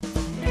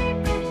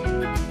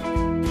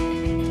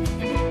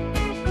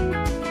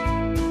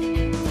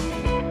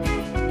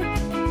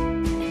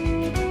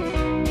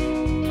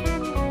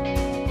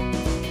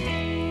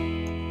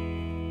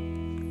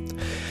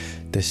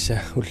tässä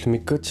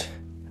Ullumikut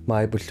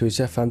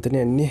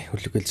Ullukillisaarfik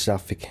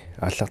Ullukillisaarfik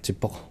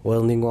аллартиппоq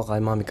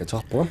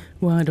уернингуақаймаамикатоарпуга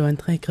Радио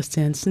Андрей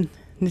Christiansen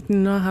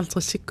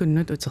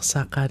 1950-sikkunnut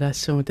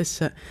utersaaqaalaassumu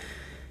tassa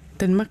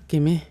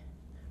Danmarkimi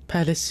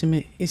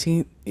paalassimi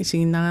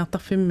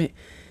isiginnaariartarfimmi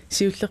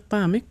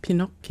siullerpaamik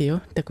Pinocchio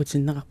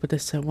takutinneqarpu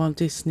tassa Walt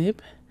Disney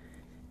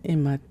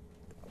imat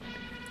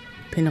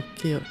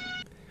Pinocchio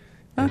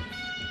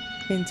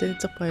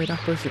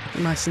интеллектуарпуси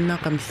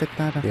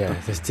маасиннаақамиллаттааларпа я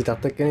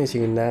таститартаккани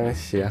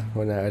сигиннаагасsia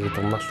уна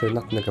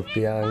алитернарлуиннарна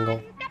каппиаангоо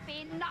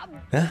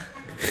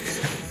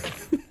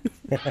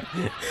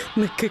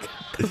наккак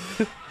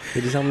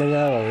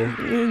илисарнагаарави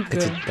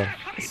атитта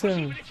со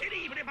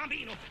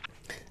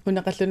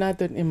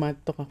унақаллунаатун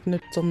имааттоқа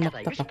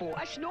нутсернартақа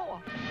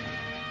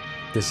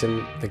тэсэм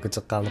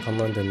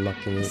такутеққарнеқарнерун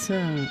танмаркими со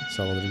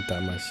соорулун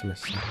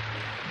таамаассимасса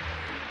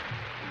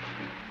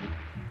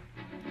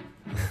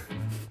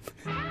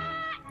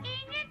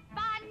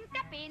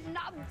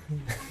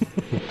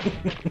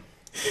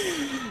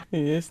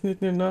Yes,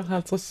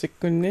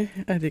 1950-sikkunni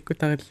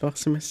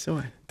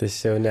alikutarilluarsimassua.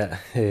 тассауна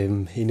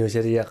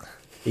инусалиақ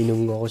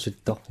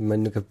инунгорусутто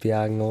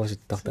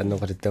имманнукаппиаангорусутто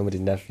таннеқалуттаама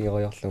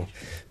линнааффигориорлугу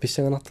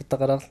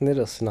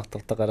писсаганартартақалаарлунилу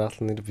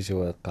ерсинартартақалаарлунилу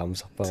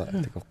писуаэққаамсарпара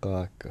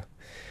такоққараакку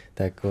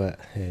тааккуа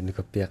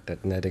нукаппиаққат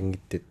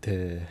налангиттит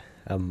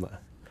аама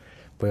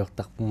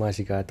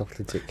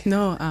поёртарпумаасикааторлутик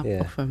No,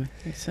 аппафами.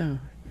 So.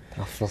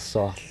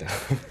 арферсуарлу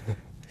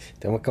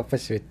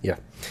тамаккарпассуит я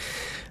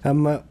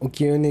аама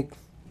укиуник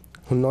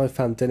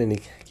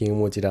 115-ник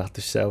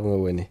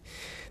кигумуутилаартуссаавгауани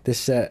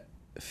тасса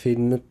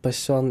финнут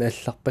пассуарни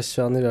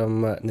алларпассуарнилу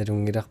аама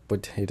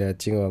налунгиларпут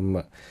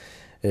илаатигуамма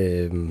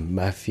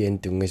мафиан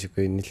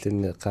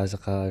тунгасукуинниллунни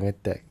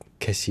эққаасеқараангатта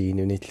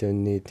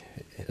касинуниллуунниит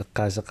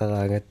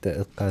эққаасеқараангатта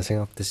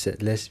эққаасангартасса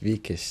Las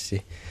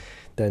Vegasси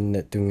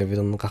таанна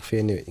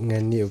тунгавилернеқарфиани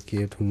ингаанни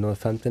укиут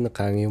 115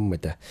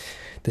 қаангиуммата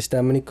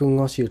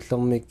тастааманиккунгорси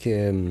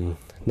уллэрмик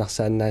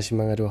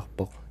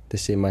нарсааннаасимангалуарпоқ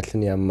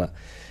тассимааллуни аама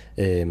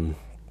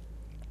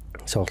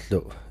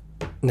соорлу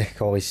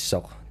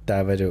наккориссоқ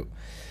таавалу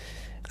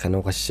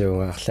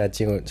каноқассууга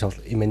арлаатигу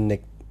соорлу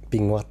иманнак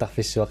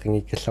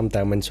пингуартарфиссуақингиккалларм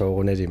тааман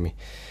сооруналими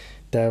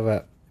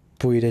таава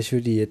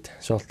пуиласулиат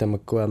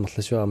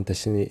соорлтамаккуаамерласуарам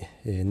тассани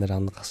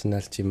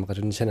налаарнеқарсинаалтимма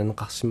қалуни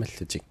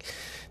сананеқарсималлутик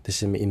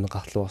тассами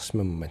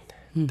иннеқарлуарсимаммат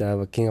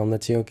таава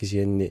кингорнатигу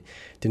кисианни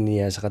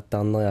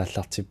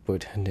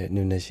туниаасақаттаарнериааллартиппут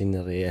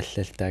нунасинери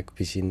аллалтаак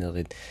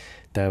писинерит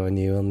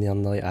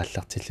тааваниуерниарнери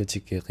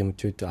ааллартиллутик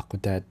қимутсууту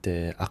аққутаат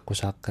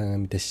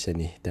аққусааққангами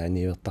тассани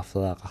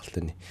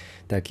тааниуертарфераақарлуни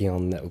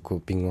таакингорна уку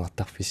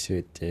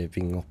пингуартарфиссуит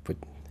пингорпут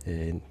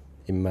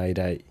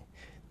иммаилай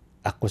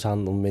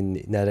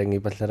аққусаарнерминни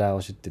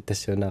налангипаллалаарусутта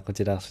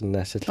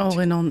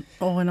тассунаақутилаарсинаассаллу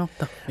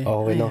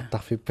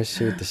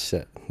оринортарфиппассуи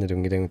тасса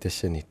налунгилагу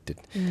тассаниттут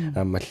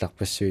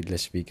аамалларпассуи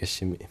Las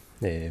Vegassими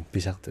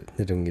писарту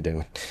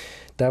налунгилагут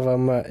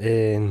тааваама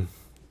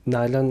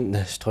nylon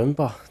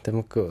strømper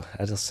тамакку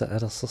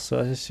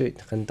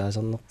алерсерсуасуит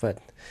қантаасернерпаат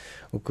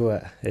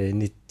укуа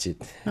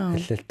нитсит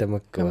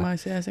аллалтамакку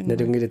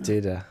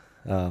налунгилатиила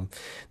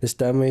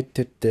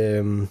тастаамаиттут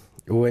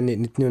уани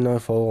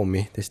 1900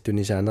 форуми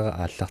тастунисаанера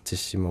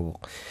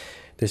ааллартиссимавоқ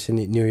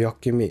тассани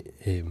Нью-Йоркими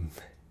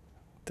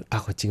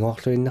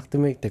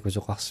ақутингоорлуиннартумик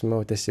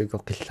такусоқарсимау тассуко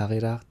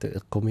қилларилаарту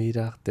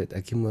эққумиилаартут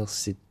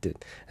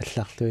акимуерситтут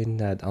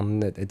алларлуиннаат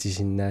арнат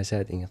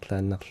атисиннаасаат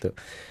ингерлааннарлу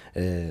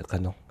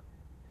қано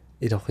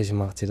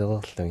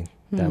илоррисимаартилерерлугин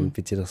таам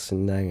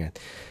питилерсиннаагаат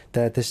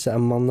таа тасса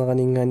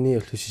аммарнеранингаанни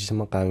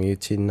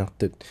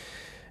уллусисимақаангиутсииннартут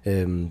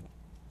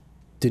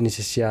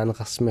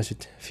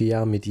тунисассиаанеқарсимасут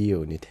 4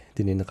 миллионит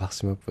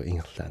тунинеқарсимаппу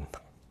ингерлаанна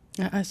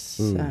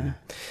асса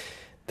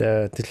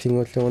таа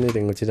тиллингуллугуни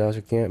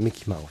тангутилаасуккинга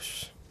Mickey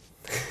Mouse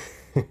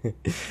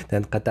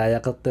тан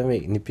qataayaqertami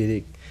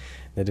nippilik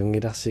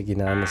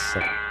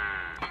налунгиларсигинаанерса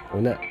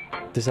уна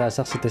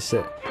тасаасарси тасса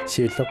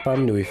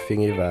сиуллерпаамну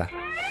уиффигиваа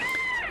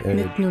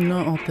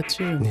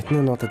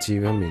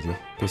 1928 мили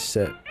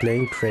тасса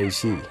Plain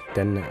Crazy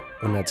танна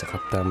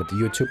унатеқартаамат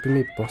YouTube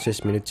миппо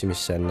 6 минутти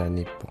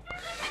миссаанааниппо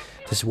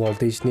тасса Walt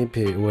Disney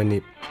пе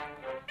уани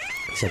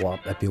саваа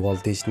апи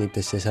Walt Disney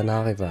тасса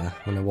санаарива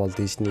уна Walt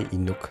Disney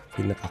иннук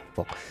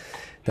финеқарпоқ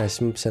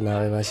таасм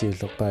санаариваа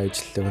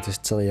сиуллерпааютиллуга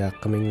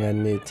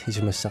тастериааққамингаанниит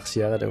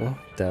исумассарсиаралагу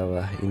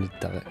таава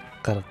иниттара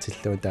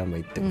қалертиллуга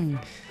таамаиттак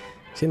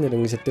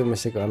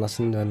синнелунгисаттуумассаку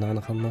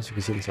анерсиннуаннеранеқарнерсу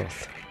кисилсоорла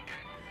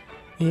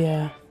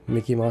я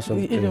Mickey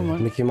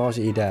Mouse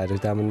идаалу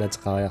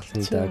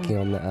тааманнаатеқариарлун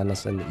таакингорна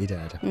аанерсани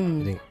идаала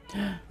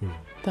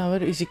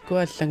таавал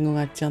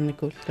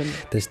исиккуаллангугаатсиарникууллун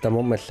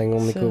тастамом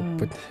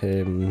аллангорникууппут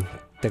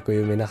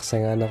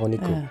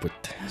такуюминарсагаанеруникууппут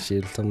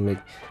сиуллермик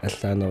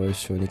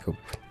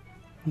аллаанеруйуссууникууппут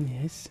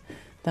yes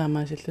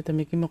таамаасиллу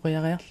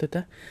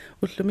тамикимеқуяриарлута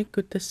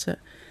уллумиккут тасса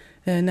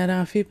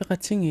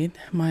налаафипеқатсигиит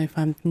май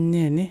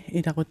 15-ниани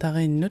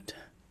илақутарииннут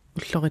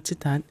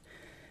уллорититаат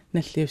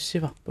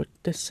наллиуссиварпут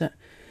тасса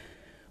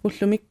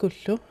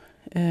уллумиккуллу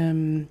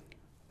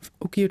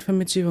ukiut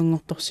 25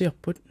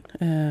 ngortorsiorput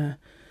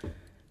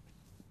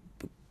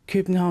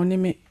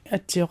Københavnimi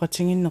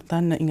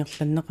атсиоқатингиннертаанна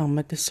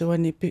ингерланнеқарма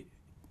тассуани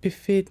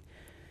пиффиит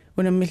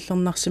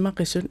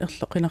унаммиллернарсимаққисут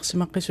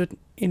ерлоқинарсимаққисут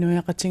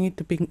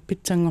инуяқатингитту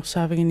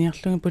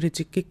питсангорсаавигиниарлуги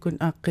политиккиккун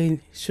ааққиин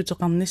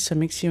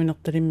сутеқарниссамик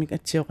сиунерталиммик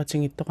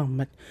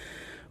атсиоқатингиттоқармат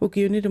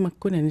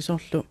укиунилумаккунани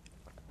соорлу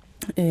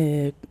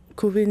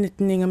covid-19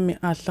 ингамми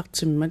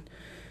ааллартиммат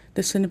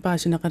тассани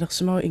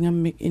паасинеқалерсимау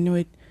ингаммик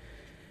инуит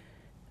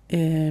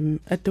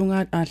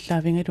атунгаат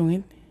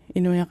ааллаавингалугит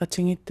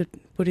инуяқатингиттут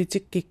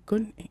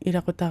политиккиккун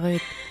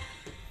илақутариит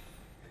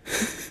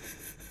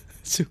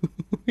су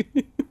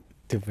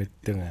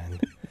тупаттунгаан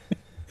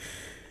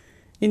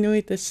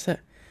инуитасса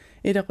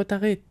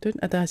илақутарииттут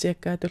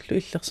атаасиаккаатуллу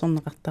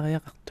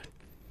иллерсорнеқартариақартут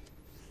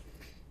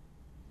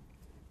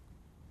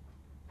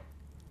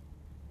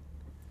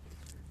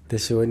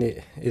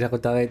тассуани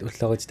илақутариит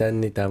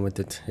уллоритаанни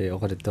тааматут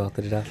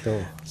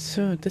оқалуттуарталилаарлуу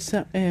су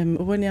тасса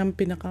уаниам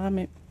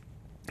пинеқарами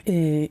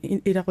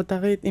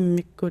илақутариит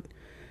иммиккут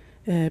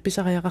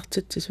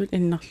писариақартитсисут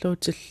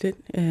иннарлуутиллит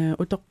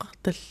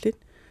утоққарталлит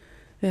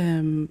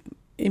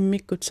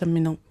иммиккут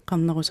самминер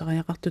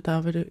қарнерусариақарту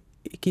таавалу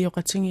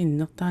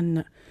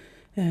икиоқатингииннертаанна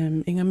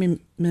ингами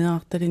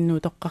меаарталинну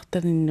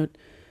тоққарталиннут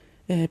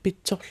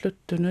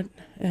питсорлуттунут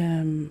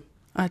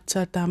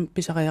аацаатаам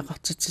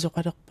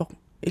писариақартитсисоқалерпоқ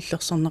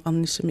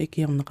иллерсорнеқарниссами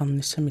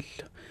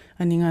икиорнеқарниссамиллу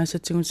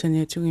анингаасатсигун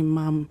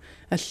саниатугиммаам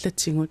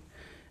аллатсигут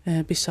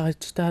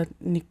писсаритстаа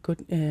никкут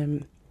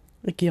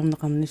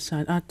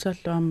икиорнеқарниссаат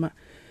аацааллу аама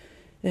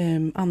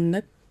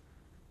арнат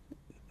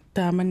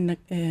тааманнак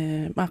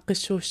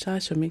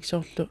мааққиссууссаасумик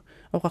соорлу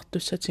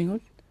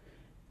оқартуссатингут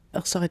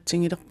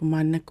ерсаритсингилерпу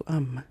мааннакку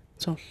аама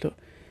соорлу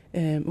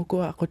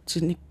укуа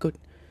ақутсиниккут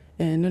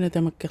нуна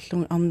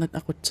тамаккерлугу арнат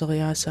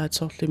ақутсериаасаат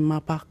соорлу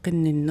иммаа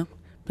пааққинниннеқ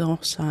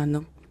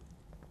перорсаанеқ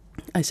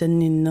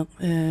асанниннеқ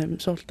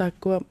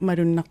соорлааккуа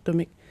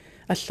малуннартумик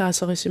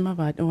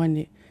аллаасерисимаваат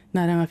уани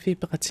наалагаффи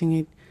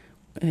пеқатингит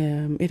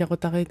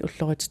илақутариит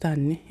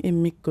уллоритаанни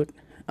иммиккут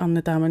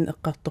арна тааман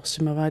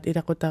эққарторсимаваат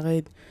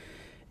илақутариит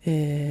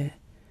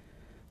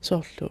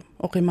соорлу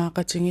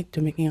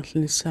оқимаақатингиттумик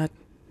ингерланиссаат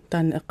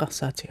таана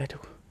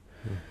эққарсаатигалугу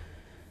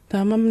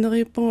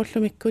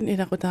таамамнериуппагуллумиккун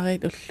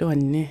илақутариит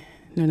уллуанни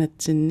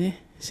нунатсинни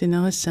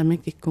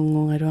синериссамик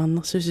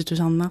иккунгунгалуарнерсуси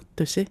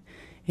тусарнаартуси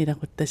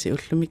илақуттаси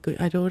уллумикку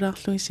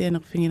алуулаарлуги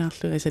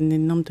сианерфигилаарлуги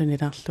асанниннэрм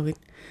тунилаарлугит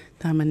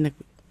тааманнак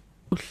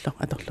улло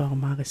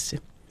аторлуармаарисси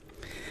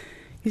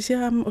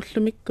исиаама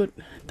уллумиккут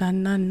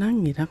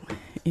тааннааннаангилақ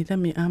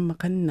илами аама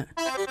қанна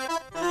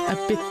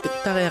аппит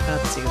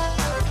тариақаартигу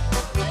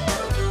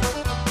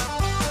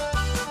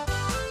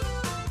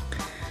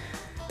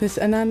тэс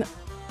анаана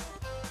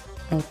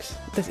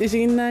тэс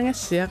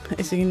исигиннаангассиақ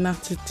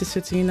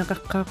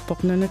исигиннаартитсутигинеқаққарпоқ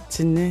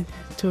нунатсинни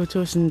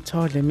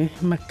 2012ми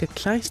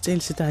маккаклайс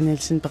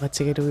илситааниалсин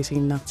пеқатигалуги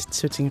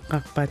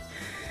исигиннаартитсутигеққарпаат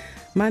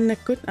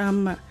мааннаккут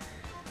аама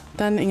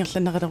таана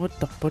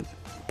ингерланеқалерутторпут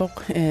поқ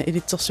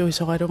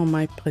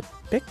илитсерсуисоралугумай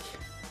притпек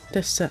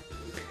тасса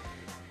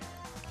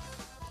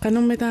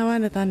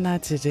канумметааваана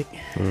тааннаатилик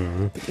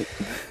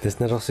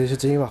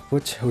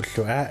таснерсисутигиварпут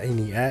уллу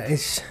ини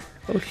аис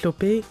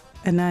уллупи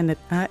анаанат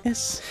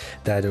АС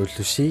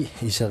таалууллуси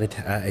исерит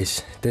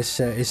АС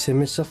тасса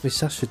смсэр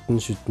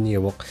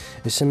фиссарсуттнисутниавоқ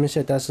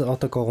смсэ тасса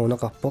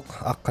ортакорунеқарпоқ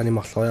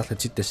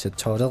аққанимарлориарлутит тасса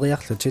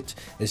тоолериарлутит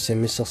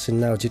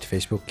смсэрсиннаутит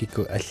фейсбук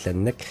кикку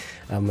алланнак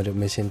аамалу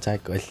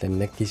мессенджерикку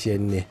алланнак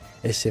кисианни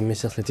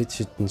смсэрлутит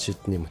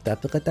суттнисутниму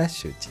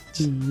таапеқатаассуутит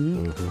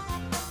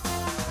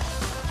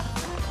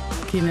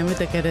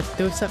кинамита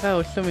караттуусаqa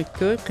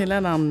уллумиккуу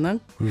қиланаарнақ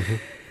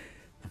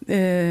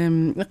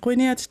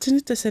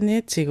эқуиниатитсинит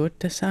тассаниатсигут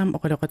тассаама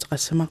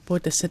оқалоқатеқассамарпуу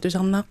тасса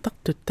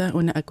тусарнаартартутта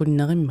уна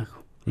акуннериммагу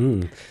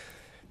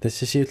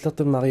тасса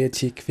сиуллерту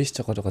мариатик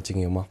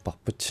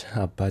фистеқолоқатингиумарпарпут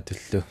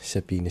ааппаатуллу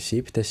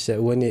сапинасип тасса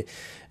уани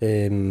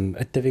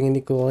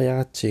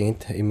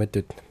аттавингиникуориаратсигит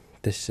иматут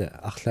тасса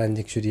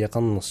арлаанник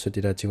сулиақарнерсут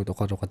илаатигут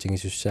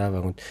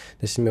оқалоқатингисуссаавагут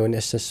тассимауни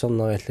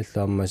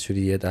ассассорнериаллаллуамма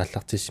сулият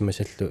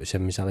ааллартиссимасаллу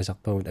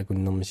саммисарисарпагут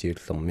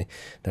акуннермисиуллерми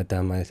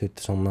татаамаалут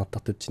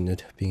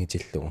сорнаартартутсиннут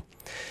пингитиллугу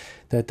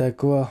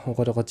татакуа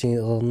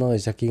оқалоқатингиернери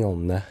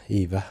сакингорна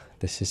ива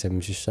тасса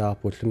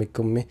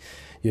саммисуссаарпууллумиккумми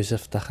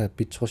юсеф таха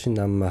питрусин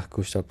аамма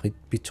куссаа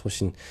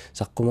питрусин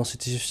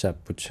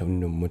саққумерситисуссааппут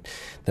уннуммут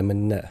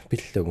таманна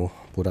пиллугу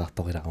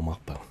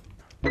пулаарторилақармарпагу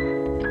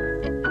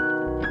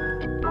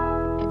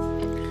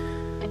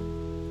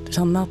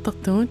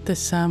сарнаартартугут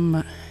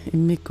тассаама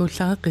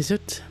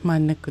иммиккууллареққисут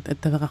мааннаккут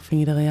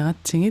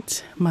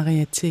аттавеқарфигилериаратсигит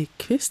мариатик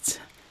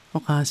квист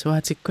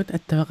оқаасуатиккут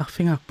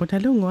аттавеқарфингаарпут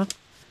алунгуа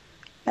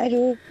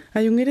алу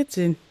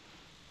аюнгилатсин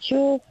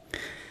шу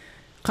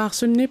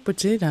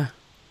қаарсунниппутила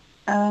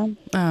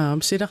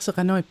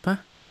силарсеқануиппа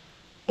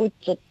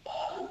утсет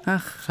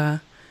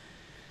ахха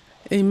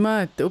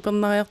имаат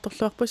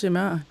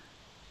упернариарторлуарпусимаа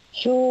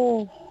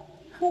шу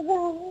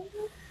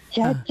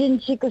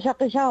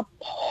Jatsinsikosakisap.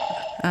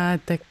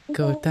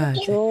 Takko.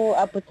 Jo,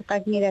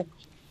 apotekaknilak.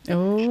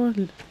 Oh,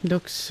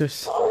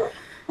 luksus.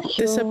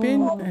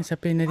 Sabihin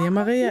na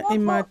Maria,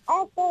 imat.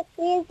 Oh,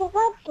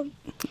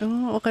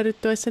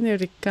 okarituasan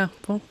yung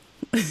rikkapo.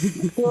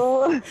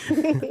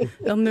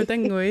 Ernu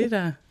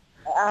tanguila.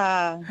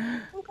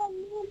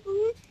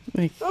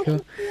 Ikku.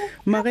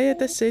 Maria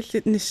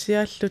tassaillit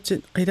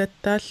nissiaallutit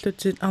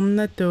qilattaallutit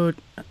arnatuut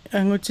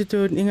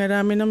angutituut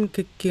ingalaaminam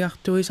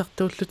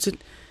kikkiartuisartuullutit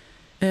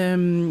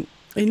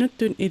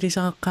inuttun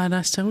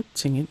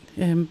ilisaqaqqaalaassagutsigit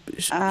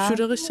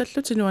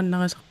sulerissallutinu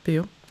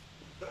nuannarasarpiu.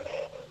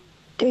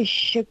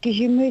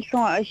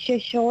 Kishimilluga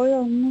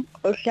assassoruyornu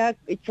ullaak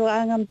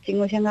iteraangam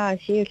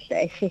tingusangaasiulla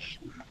assassu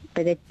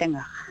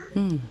qilattanga.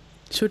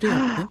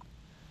 Suliarpi.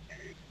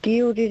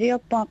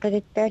 Kiuliliarpaa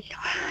qilattaalla.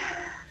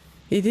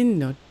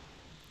 Idinnut.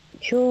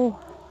 Sure.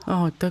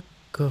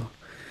 Takku.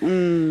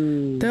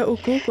 Ta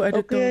ukuku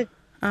adutu.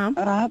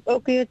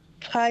 Okay,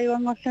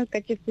 træuangersen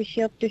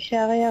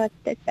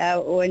katifisiortussaariaratta taa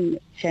uan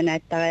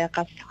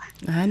sanaattariaqarluga.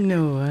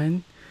 Nuan.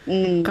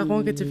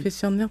 Qaqon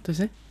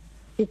katifisiornertuse?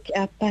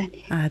 Appaani.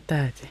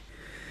 Taati.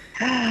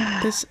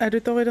 Tas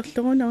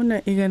adutorilerluguna una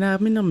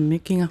iganaaminnermi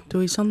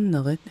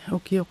kingartuisarnerit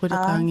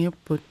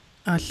ukioqulaqaangiupput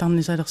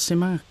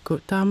aallarnisalersimagakku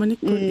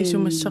taamanikku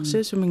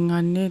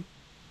isumassarsiisumingaanniit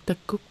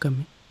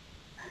takkukkami.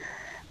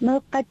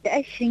 Meqqat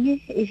assingi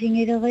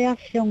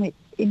isingileriarlungit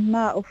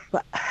immaa uffa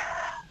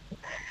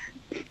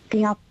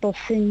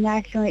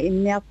kingartorsinnaallungi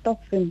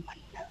immiartorfimman.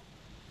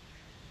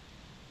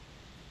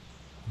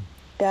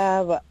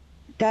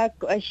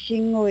 Taakku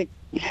assinguit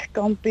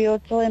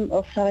computerim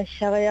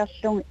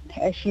orsarisariarlungit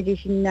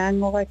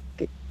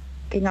assilisinnaangorakkit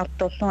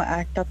kingartorlunga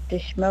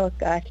aallartismerak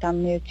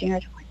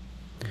aallarmiutingaluga.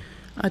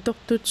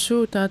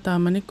 Atortutsuu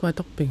taamanikku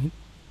atorpigit.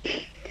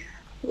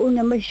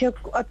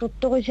 Unamasakku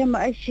atortorisama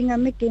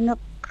assingami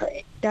kineq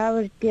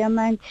taaval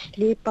tiamaan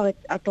sleeperit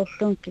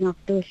atorlun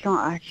kingartuullunga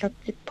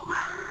aallartippunga.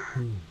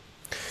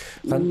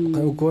 Kan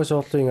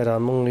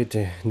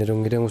ukuasoorluingalaammerngiti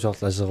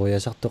nilungilangusoorla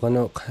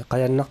aseruiasartoqanu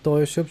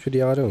qajanartoriussuup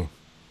suliaralungi.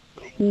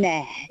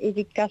 Nää,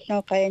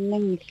 itikkaarlunga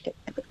qajannangillu.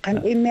 Qan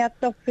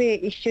immiartorfi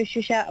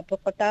issussusaa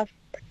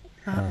apoqataarpa.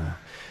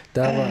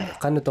 Taava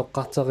qanu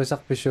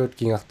toqqarterisarpissuut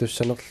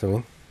kingartussanerlungi.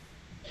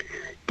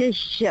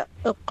 Tissa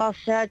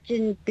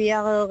eqqarsaatin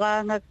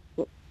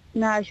piareeraangakku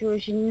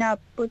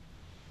naasuusinnaapput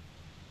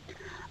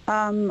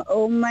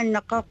umman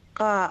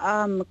naqaqqaa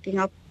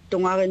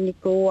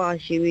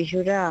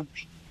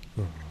kingartungarinnikkuuarisivisulaami.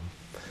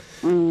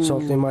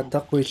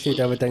 Soorlimaаттарпуилли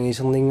таава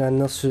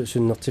тангисернингааннерсу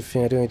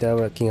суннертиффингалуги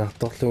таава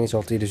кингарторлуги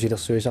соорти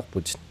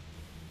илусилерсуисарпут.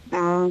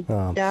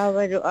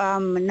 Таавалу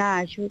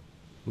наасут.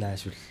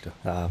 Наасуллу.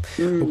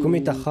 Укуми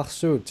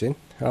тархарсуутин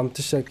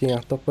тасса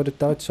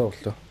кингарторпалуттарит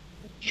соорлу.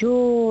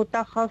 Суу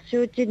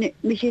тархарсуутини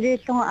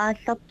мисилииллунга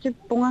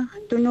ааллартиппунга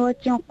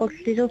тунуатсин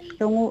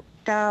qulliserlungu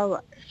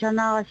taava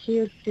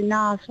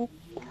санаарассиуллинаасо.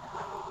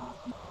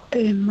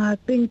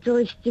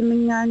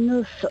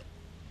 Пинтеристимингааннуусса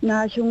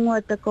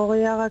наасунгуа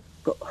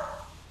такориаракку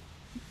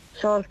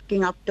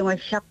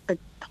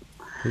сооркинартунгассаққитта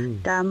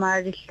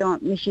таамаалиллуга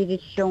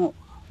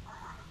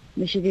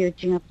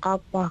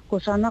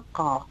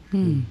мисилиутингеққарпааккусанеққаа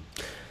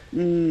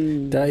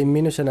та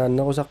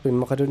имминусанааннерусарпи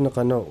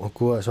иммақалуннеқано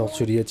укуа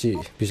соорсулиати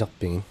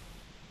писарпиги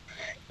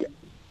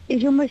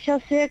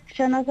исумассарсиак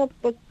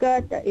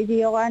санасарпаккаата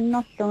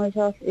илиорааннерлунги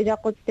соорс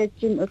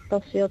илақуттатсин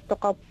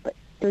уллерсиортоқарпа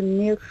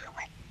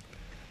тунниуллуга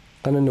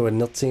канану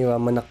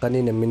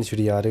аннертигиваамманаққани наммини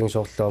сулиаалуги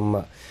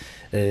соорлуамма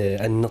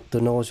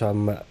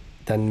аннертунерусаамма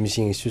таан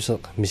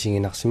мисигиссусеқ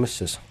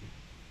мисигинарсимассус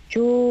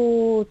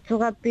чуу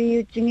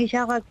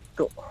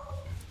терапиутингисаракку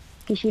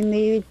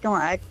кисимиуиттунга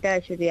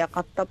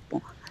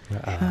ааттаасулиақартарпу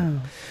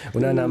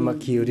унанаамма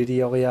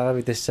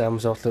киулилиориарави тассаама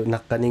соорлу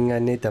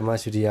наққанингаанни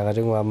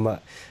тамаасулиаралугуамма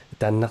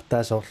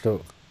тааннартаа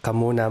соорлу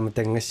камунаама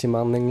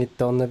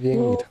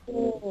тангассимаарнангитторнавиангила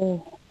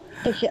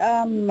тасси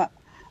аама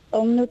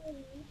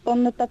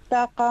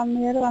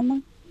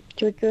орнутаттааққарниалуама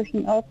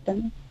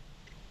 2008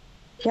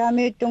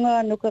 Saamiuttunga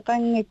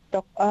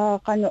nukaqanngittoq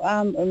qanu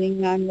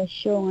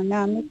uningaannassуунга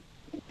наамик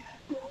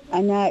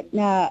ана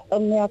на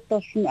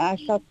орниарторлун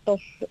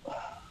аалларторлу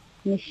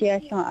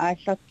нисиаллунга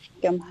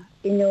ааллартиккама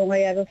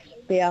инуунгаялус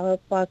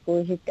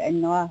пиареуппаакуусит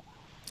аннера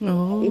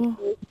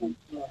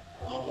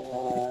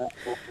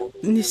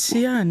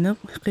нисиаане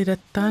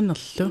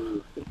қилаттаанерлу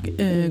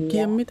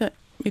киаммита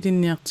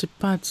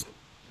илинниартиппаат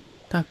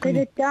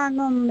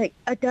qilittaangermik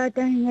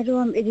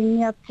ataatahingaluam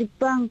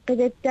ilinniartippaang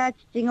qilittaat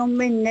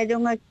tingormin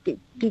nalungakki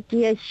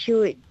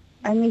kikiassui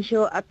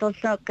angisuu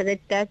atorlua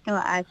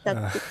qilittaatnuga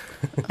aassarti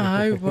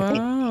ai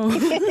wow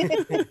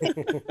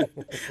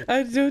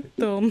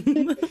ajuttom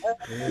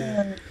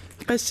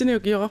qassini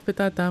ukiorarpi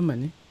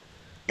taamani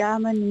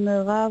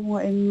meeraavuga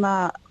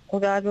immaa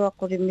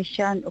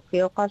qulaaluaqqulimissaan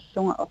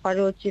ukioqarlunga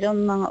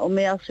oqaluutilermanga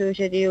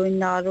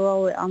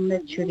umiarsuusaliuinnaraluarui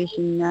arnat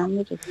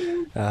sulisinnaangili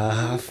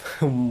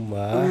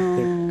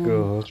takku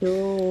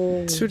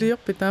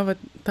suliorpi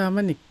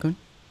taamanikkun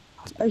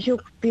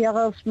asuk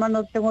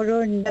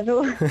piarersmanerlunguluunnalu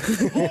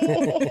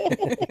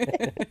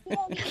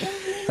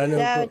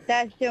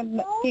taasium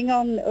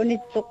kingorn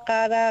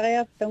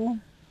unitsuqqaalaariartungu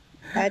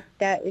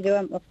atta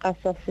iluam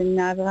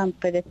eqqarsarsinnaaveram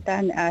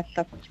qilattaani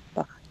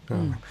aallartippa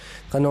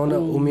qanoona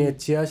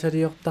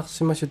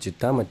umiatsiasaliortarsimassutit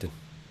taamatan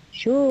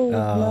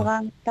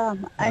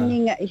Merangtaama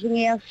aninga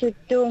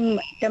isingiarsuttuum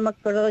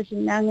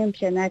tamakkolerisinnaangam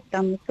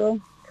sanaattarmikuu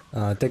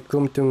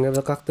таккум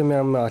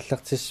тунгавеқартумиарма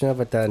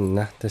аллартиссимапа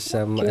таанна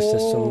тассаама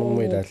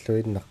ассассорнэрму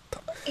илааллуиннарта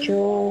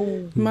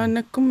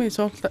мааннаккуми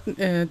соорла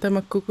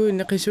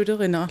тамаккукуинне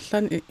қисулерина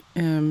арлаани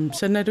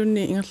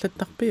саналунни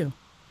ингерлаттарпиу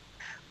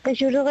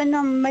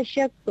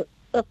qisulerinammasiakku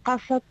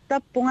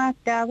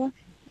eqqarsartappungaataava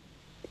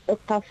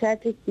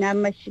eqqarsaatик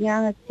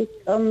naammassigaangattik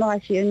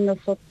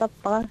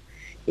ernerasiunnersortarpara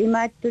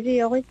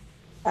имааттулиорит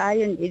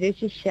ааюн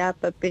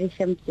илусиссаапа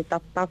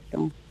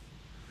пилисамтитартарлугу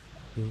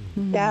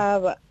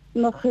таава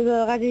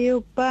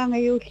мерхивеэралиуппаанга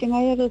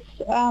юуллингаялус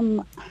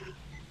аама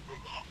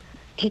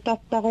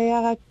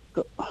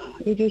китартариаракку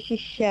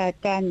илусиссаа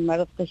таан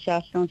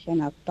малеққисаарлун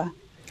санааппа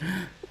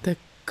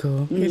такко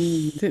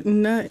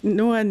на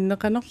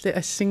нуаннеқанерли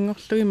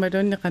ассингорлуги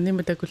малуунни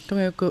қанима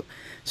такуллугиуку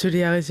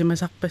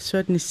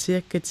сулиарисимасарпассуат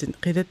ниссиаккатит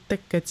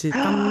қилаттаккатит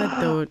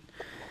қарнатуут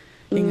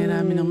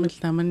ингарааминермут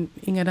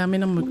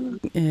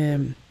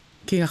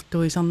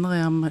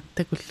кигартуисарнериарма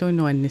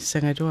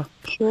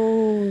такуллуинуанниссагалуарпа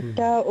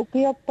таа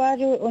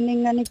укиорпаалу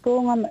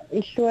унинганикуунгама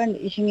иллуан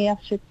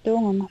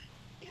исигиарсуттуунгама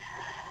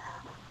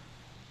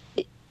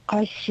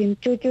qassим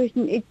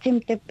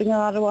 2001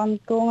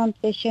 таппингералуарникуунгам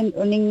тассан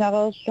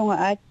унингареерлунга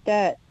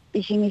ааттаа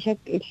исигисак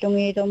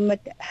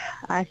иллугиилермат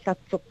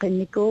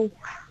аассартеққинникуу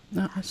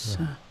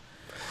асса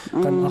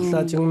kan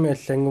арлаатингуми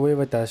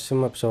аллангуива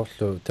таассумап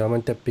соорлу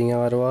тааман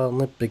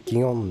таппингералуарнерпи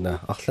кигорна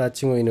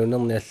арлаатингу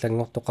инунерни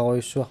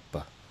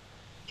аллангортоқаруйуссуарпа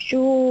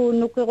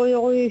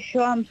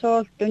нукеруйоруйуссуам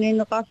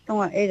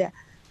соортунинеқарлунга эла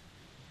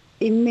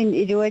иммин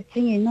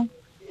илуатсигино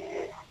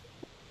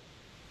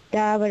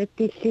таавал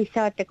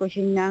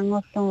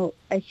киллисаатакусиннаангорлугу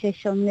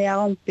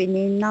ассассорниарум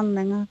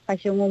пинииннарнага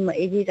qasungumma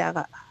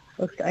илилара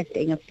уллу алла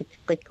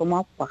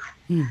ингерлитеққиккумаарпара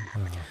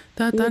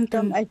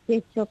таатаан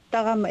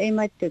ассассортарама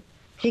иматтут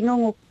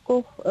сингунгукку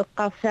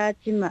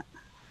эққарсаатима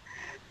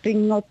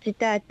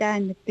пингортитаа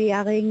таана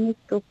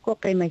пиариингиккукку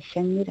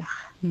қимассангилара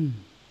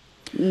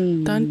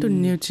таан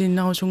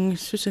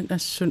тунниутииннарусунгиссусат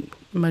ассун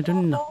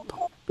малуннарпа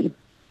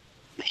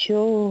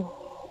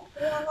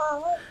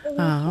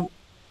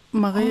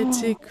Maria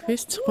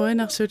Kvist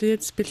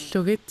ruinarsuliat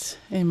spillugit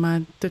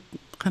imaatut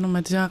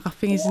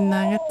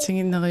qanermatisiaqarfigisinaangat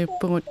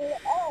singinneriuppugut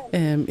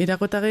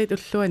ilaqutariit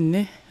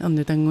ulluanni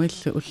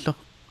ernutanguillu ullor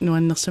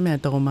nuannersumi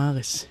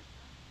atorumaaris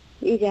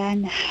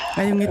ilaana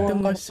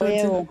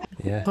ajungittunguussuuti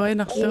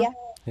ruinarlu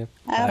bye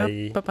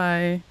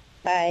bye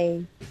bye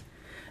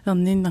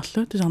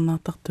erninnarlu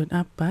tusarnaartartut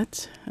aappaat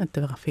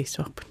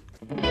attavaqarfiissuarput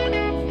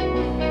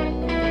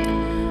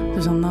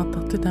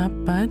tusarnaartartut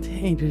aappaat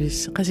ilulis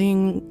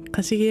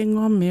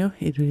qasigianguarmiu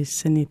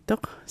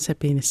ilulissaniittoq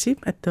sapiinassip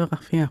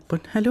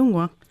attavaqarfiarput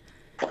halungua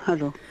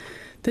hallo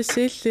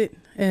тассиилли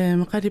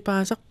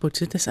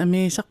qaliparaasarputit tas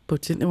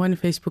amigisarputit uani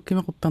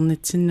Facebook-кими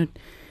qupparnitsinnut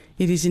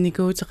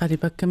илисиникуути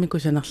qalipakками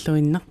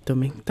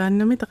кусанарлуиннартумик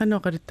тааннами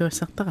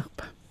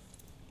тaqanuoqaluttuassartaqarpa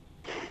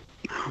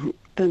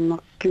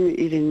таннаркими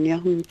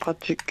илинниарни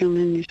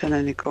практиккернинни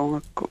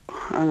сананикоongakku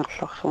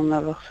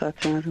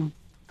анерларсорнаверсаатингалу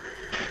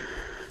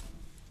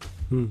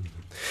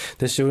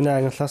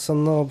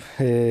тассуунаангерларсернеруп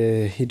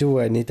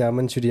илуани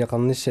тааман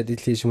сулиақарниссат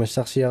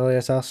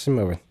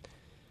иллисумассарсиариасаарсимават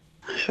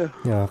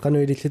я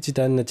кануилиллати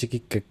таанна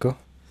тикиккакку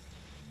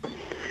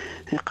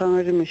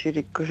эққангалими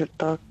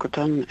силиккусуттаракку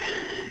таанна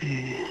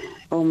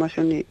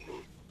оомасуни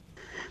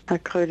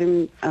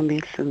акрилим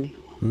амииллуни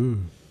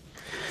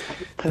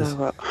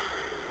таава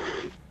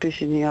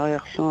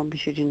писиниариарлуга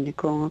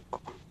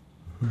бисилинникуангакку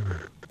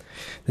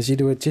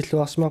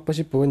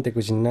тасилуатсиллуарсимарпасиппуган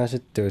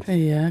такусиннаасаттуут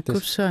ия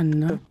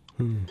куссаанна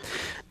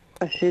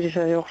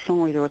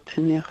ассилисаажорлугу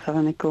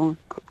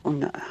илуатсиниарсараникуангакку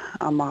уна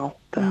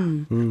амаарта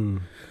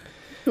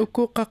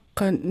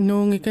укуқаққан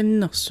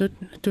нуунгиканнерсут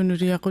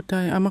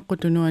тунулиақутаа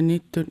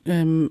амаққутунуанииттут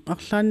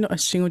арлаанну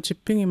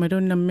ассигутиппиги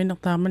малууннамминер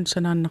тааман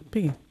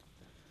санааннарпиги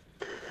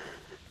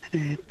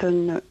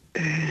танна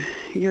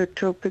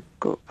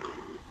YouTube-икку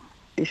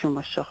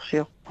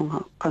исумассарсиорпунга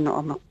қану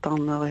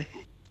амертарнери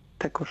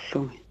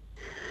такуллуги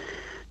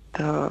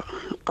таа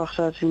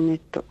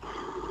қарсаатиннитту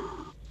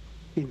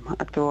имма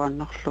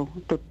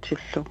атуааннерлугу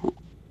тутсиллугу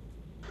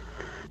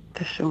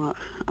тассунга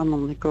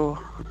амерникуу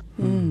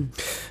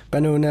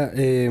кануна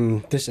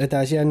тас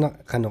атаасианна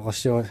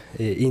канеқарсуа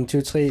 1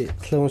 2 3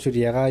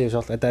 клоусулиарааю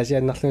сорт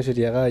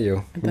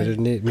атаасианнарлуусулиарааю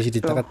милунни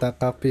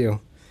мисилиттақаттааққарпиу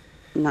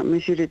на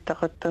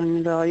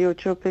мисилиттақаттааннилара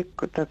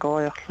YouTube-икку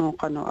такориарлугу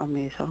қану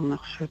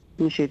амиисарнерсут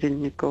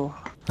мисилинникуу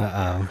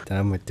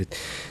тааматтут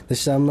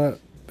тассаама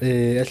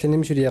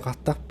алланим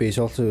сулиақартарпи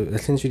соорлу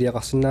аллан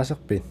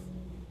сулиақарсинаасерпи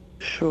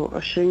су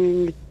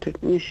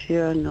ассингиттут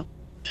ниссиаанеқ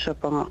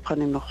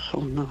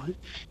сапангаққанимерсорнери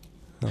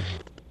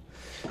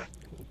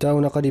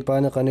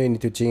таунақалипаанеқануини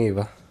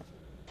тутингива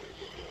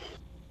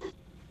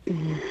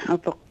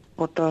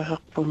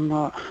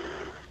апеққутаасарпуннаа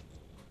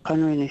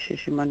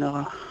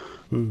кануинissиманера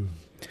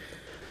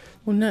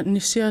уна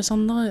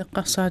ниссиасарнери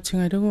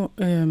эққарсаатингалугу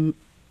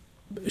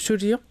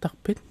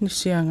сулиортарпит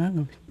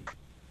ниссиаангаагавит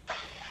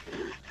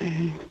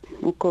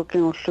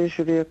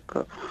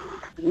уккокингорлуисулиакка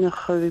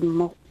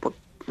нерравиммарпут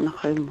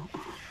naqimmu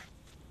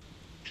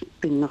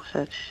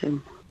pinnersaatissam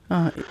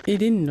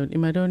Ilinnut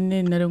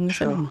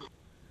imaluunniinnalungisamma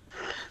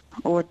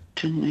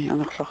uattunni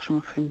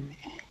angerlarsumaffimmi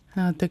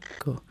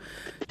takku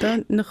taa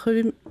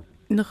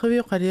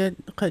nerrivio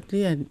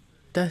qalian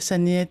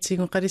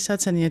taassaniatigu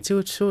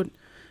qalissaataniatiguut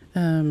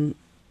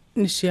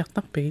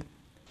nissiartarpigit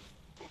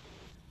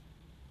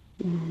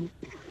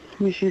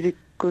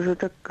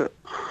misilikkusutakka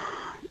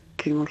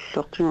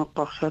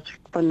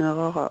kingullertimeqqarsaatik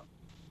paneerara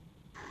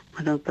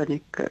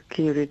manapanikka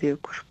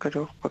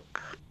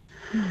kiuliliukkuskkaluorpakka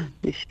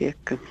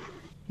nissiakkan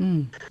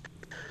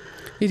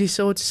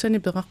ilissootissani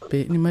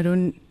peqarpi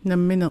nimaluun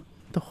nammine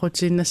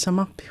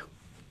torrutiinnassamarpiu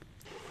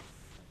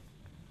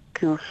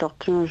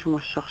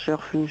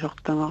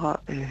kingullertimusumassarsiarfimisartamara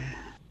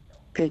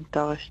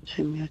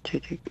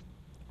pentaarissimiutilik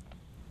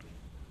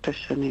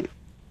тассани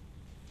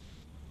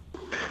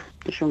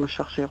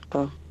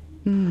исумассарсиортаа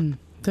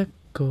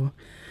такку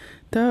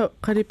таа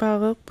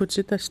қалипаареерпут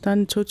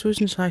тастаан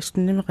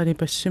 2016-ними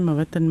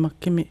қалипассимава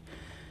танмаккими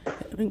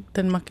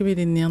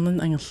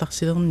линниарнан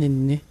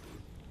ангерларсилернинни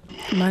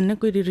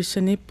мааннаку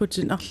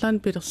илиссанииппутин арлаан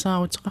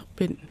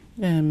пилерсаарутеқарпит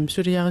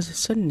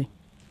сулиарисассанни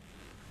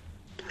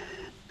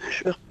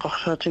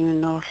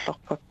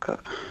эққарсаатингиннаралларпакка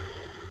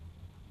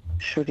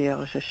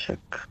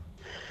сулиарисассакка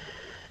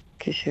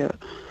кися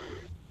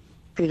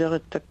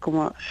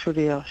пилериттаккума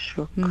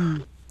сулиарissуукка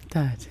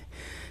таати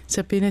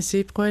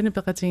сапинасиипқуани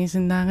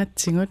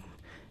пеқатингисиннаангатсигут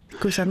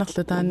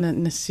кусанерлу таанна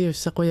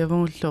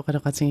нассиуссақуявунгуллу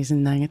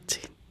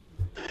қалеқатингисиннаангатсиг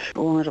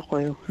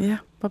уунгалеқуйу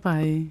я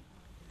бай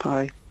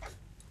бай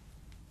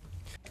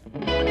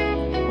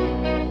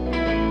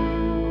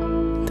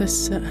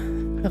тасса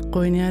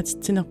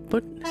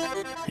эққуиниаатитсинерпут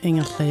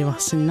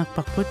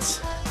ингерлаиварсиннарпарпут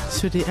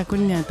сули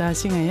акунниа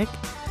таасингаяк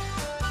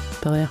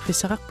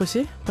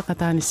периарфиссақарпуси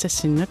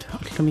пеқатааниссассиннут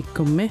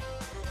уллумиккумми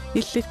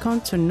иллит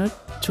контуннут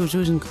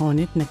 2000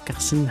 кронит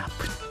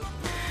наккарсиннааппут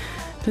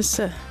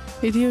тасса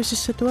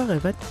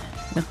идиусиссатуариват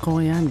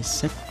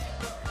эққориааниссат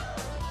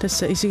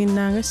тасса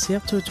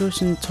исигиннаангассиар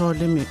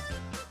 2012-ми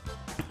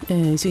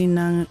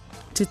исигиннаанга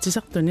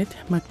титсисартунит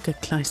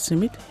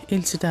маккаклаассимит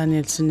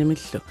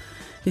илситааниалсиннамиллу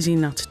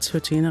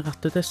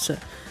исигиннаартитсуутигинеқарту тасса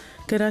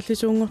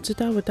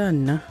Kalaallisuungortitaava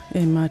taanna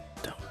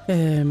maatto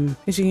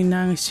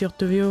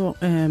isiginnaangassiortuvio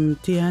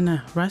Diana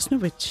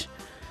Rasnovich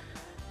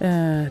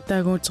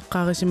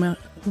taaguutseqqaarisima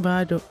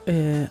vaadu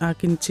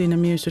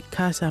Argentinamiusut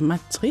Casa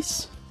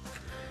Matris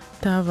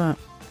taava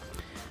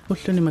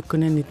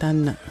ullunimakkunani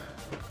taanna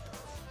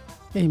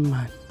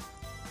immaat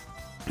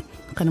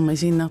qanuma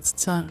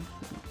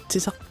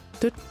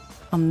isiginnaartitsartut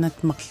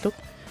arnat marluk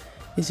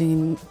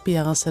isigin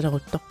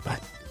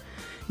piarersalerutorpaat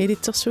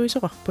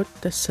ilitsersuisoqarput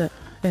tassa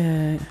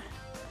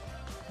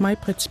My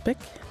Pritsbæk,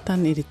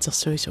 den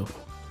ilitsersuisu.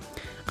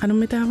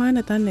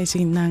 Qanumitavaana taanna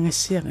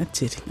isiginnaangassiaq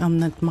atsilik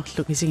arnat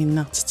marluk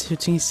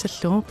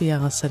isiginnaartitsutigissallugu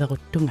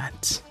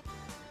piarersalerutungaat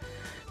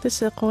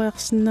tassa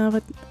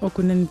eqqoriarsinnaavat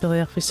ukunan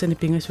periarfissani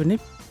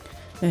pingasunip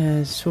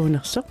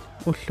suunersoq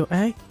ullu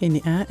ai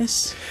ini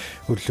AS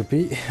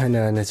ullupi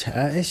anaanat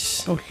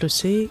AS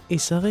ullusi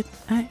iserit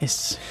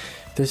AS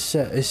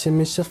тасса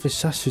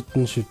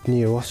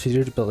смиссерфиссарсуттнсутниуар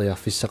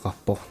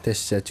силулипериарфиссақарпо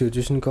тасса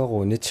 2000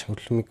 коронит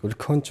уллумик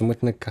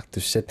улконтумат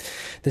наккартуссат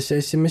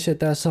тасса смисса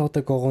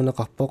таасаорта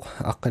коронеқарпоқ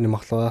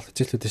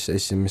аққанимарлериарлутиллу тасса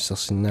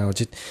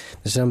смиссерсиннаавутит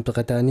тассаам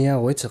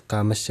пеқатааниаруит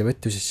эққаамассават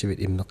тусассавит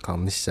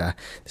иммеққарниссаа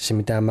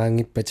тассами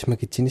таамаангиппат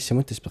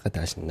макитсиниссамут тас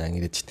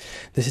пеқатаасиннаангилатит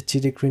тасса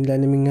тили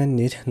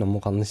гринландимингааннит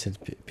нормоқарниссат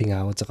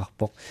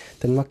пингаавутеқарпоқ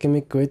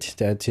танмаккимиккуит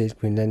таатил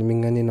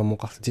гринландимингаанни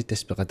нормоқарлутит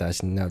тас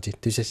пеқатаасиннаавутит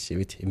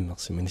тусассавит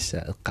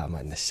иммерсиманиссаа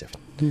эққаамаанассавит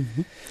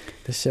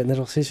тасса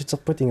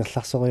налерсисутерпут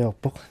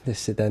ингерларсориорпоқ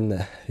тасса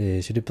таанна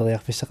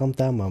сулипериарфиссақарм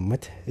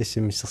таамааммат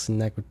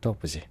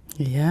иссимиссерсинаакутторпуси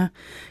я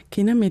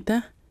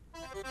кинамита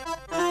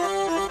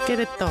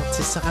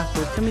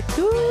кереттортиссақарпут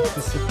тамитту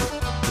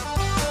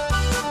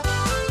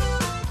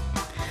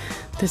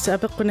тасса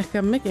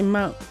апеққунаккаммик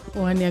имма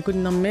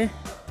уаниакуннэрми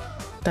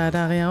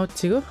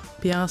таалаариарутсигу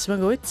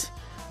пиарсмагуит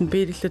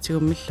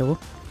мобилиллутигуммиллугу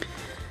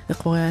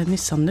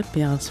эққориааниссарнап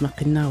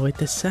пиарсмаққиннааруи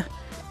тасса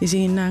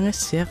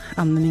исигиннаангассиақ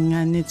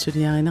арнанингаанниит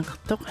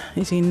сулиаринеқартоқ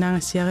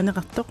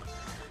исигиннаангассиаринеқартоқ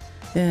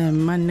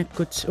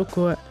мааннаккут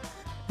укуа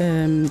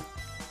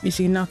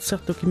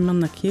исигиннаартисарту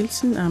киммернак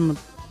хилсен аама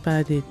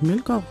паадит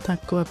мулгор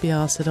таккуа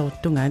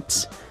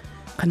пиарсалеруттунгаат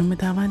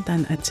qanumitaavaan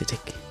taan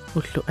atsilik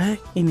ullu a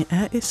ini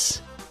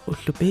AS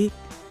ullu b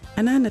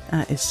anaanat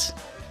AS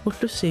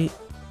ullu c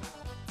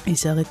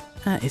isarit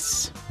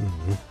AS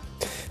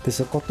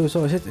тасса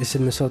qortuusorisat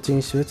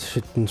issammassortingissuat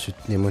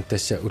suttensutnimun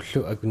tassa ullu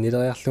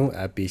akunileriarlugu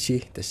ABC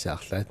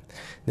tassaарлаат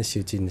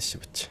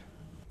нассиутииннассават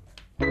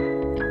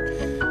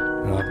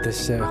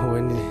тасса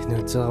хуани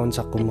нутерун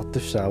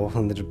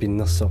саққуммертуссааварнеру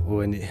пиннерсо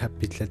уани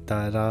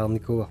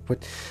хаппиллаттаалаарникуарпут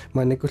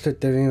маанакуллат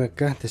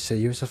тавингакка тасса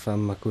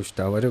юсафааммакуус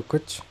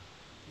таавалуккут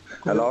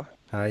Hello.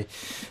 Hej.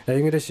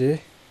 Ingrid.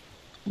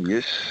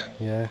 Yes.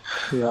 Ja.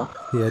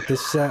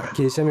 Tassa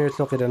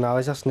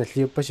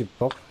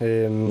kiisamiullooqilanaarisarsinalliuppasippoq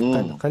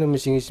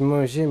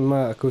qanumisingisimmuisi imma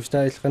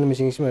akustaaill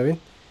qanumisingisimavin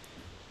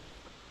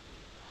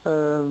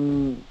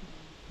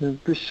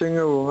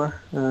Pissinga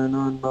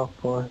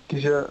nuannaarpua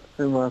kisa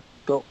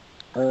imaatto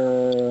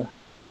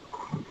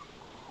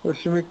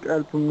Usmik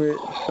albumi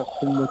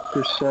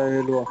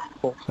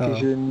saqqummattussaagiluarpoq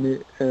kisiinni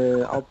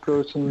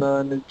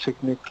uploadsernaani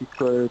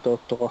teknikkikkuayu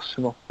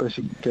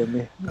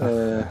toortoqarsimarpasikkami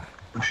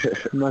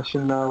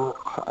masinaaru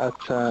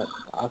atsaa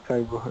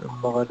akaigu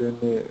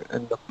immaraluni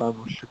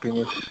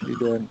annerpaamullukingas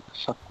iluan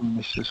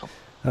saqqummissuso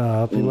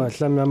pima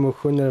allami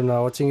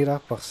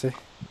amugguunalunaarutingilаарparsi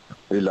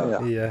ila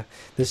ja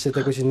tässä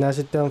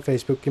takusinnaasittaan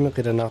facebookimi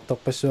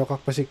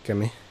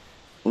qilanaartorpassuaqarpasikkami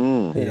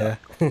ja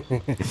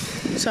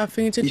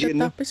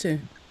saaffingitillataarpisi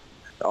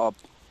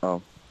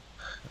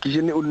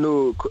kisini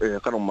ullu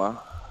qarma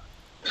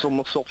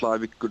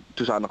sommersorlaavikkut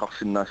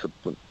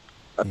tusaanaqarsinnaassarput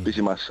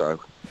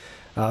appisimassaagu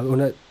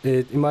una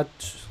imaat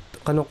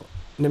qanoq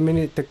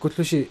nammini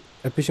takkullusi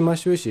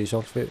appisimaassuisi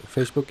soor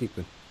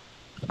facebookikun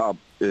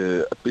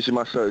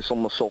appisimassa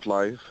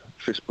sommersorlaiv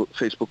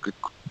facebook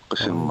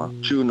qissimma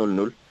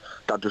 200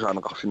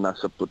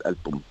 tusaanaqarsinnaassarput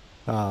album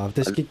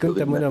taskikkun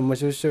tamuna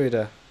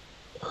masuussuila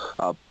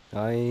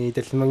ai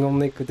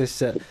tallimangornikku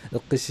tassa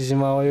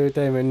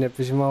eqqissisimaaruyuutai manni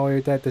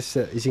appisimaaruyuutai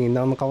tassa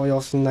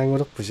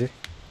isinginnaarneqarujorsinnaangulерпуси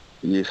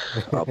yes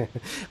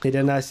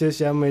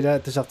qilanaassiusiamma ila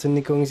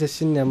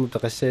tusartinnikkuungisassinniammu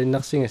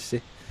peqassainnarsingassi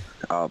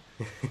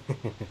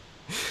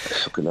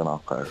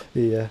suqilanaaqaa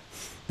ja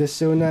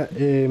tassuuna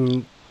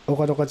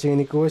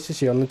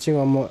oqaloqatiginikkuassisi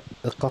ornatigamma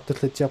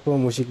eqqartullatiarpuma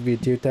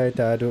musikvideotai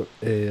taalu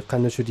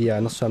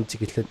qannusuliaanersuam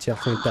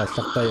tikillatiarluni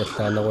taallartai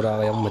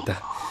allaanerulaariarmata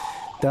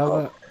taava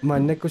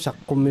maannakku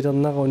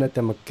saqqummilerneruna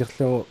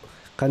tamakkirlugu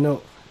qanu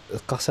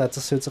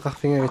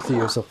eqqarsaatersuuteqarfinga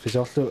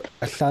illiuserfisoorlu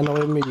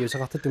allaaneruyammi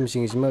liuseqartatumi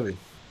singisimavin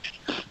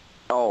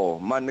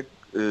maannak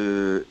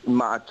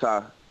maata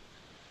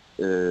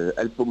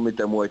albumi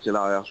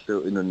tamuatilaariarlu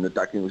inunnu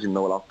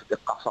taakingusinnerulaartu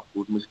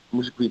eqqarsarpuut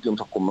musikvideom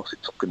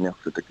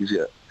saqqummersitseqqinniarlu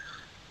takisia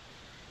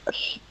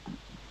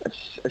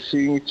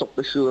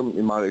assingitsorpassuum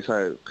imaarisa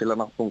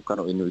qilanarpun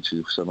qanu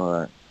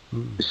inuitiussanaraa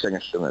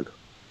issangallungalu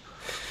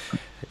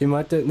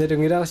imaata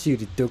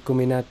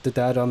nalungilaarsiulittuukkuminaattu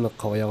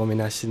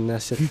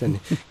taaluarmeqqaruyaruminaassinnaassallani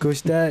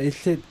kustaa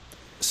illit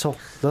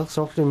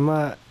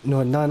sorlimmaa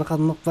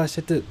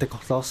nuannaaneqarnerpaassatu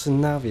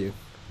takorlaorsinnaaviu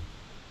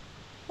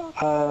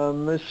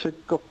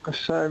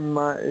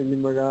Mussikkoqqassaimmaa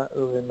inimagaa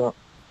urina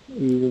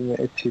iilinga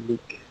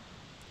atilik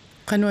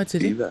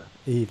qanuatili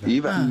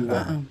Iva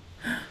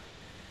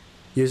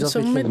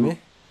yusofillami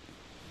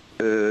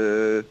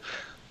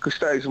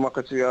kustaa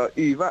isumaqatiga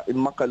Iva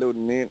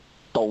immaqalunni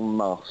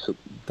tornaarsut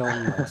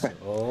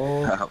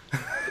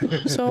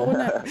so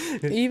una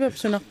Iva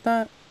sunaqta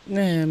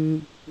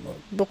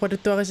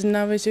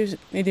boqortuarisinnaavisi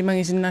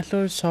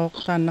ilimangisinnaalluu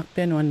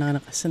sooqtaannarpianu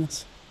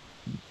annaanaqassanersa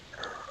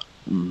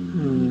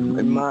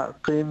imma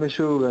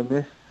qiimasuugami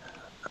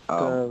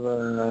taava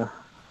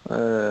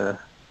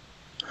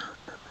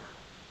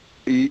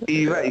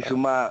Iva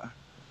isuma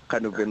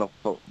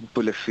qanupenerpo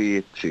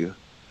pulafiitsiu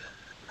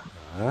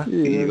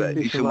Iva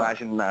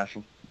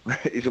isumaasinnaasum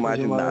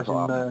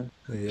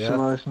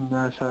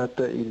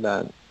isumaasinnaasaatta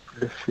ilaan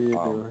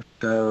pulafiilu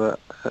taava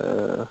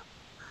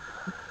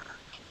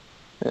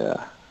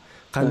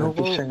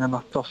qanuqu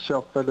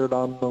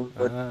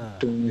kissanganartorsiorpalulaarnervat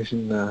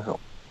tungisinnaasoo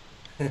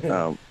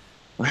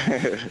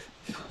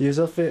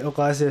Yusofi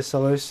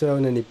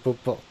oqaasiassariussuuna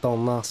nippuppo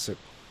tornaarsuk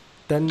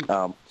tan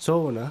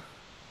soona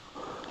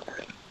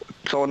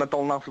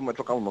tornaarsuma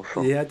toqarnerso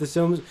ja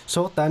tassum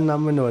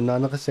soortaannaammanua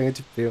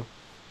naaneqassangatipiu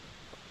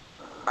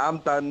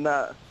taanna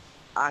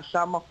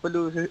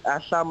аассаамарпалуу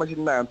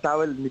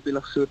таавал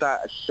нипилерсуутаа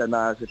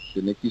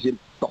алланаасаллуни кисин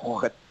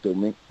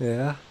тоқораттуми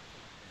ja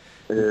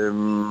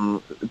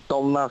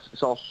торнаас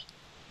соорс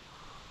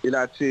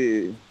илаати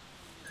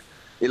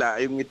ила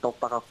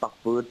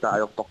аюнгиттортақартарпуут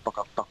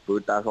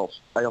таажортортақартарпуут таасоорс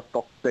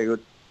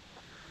ажортортагут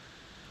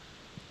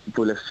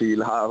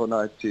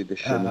пулаффилаарунаати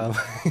тассани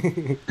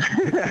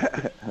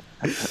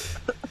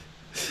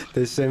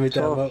тассами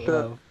таава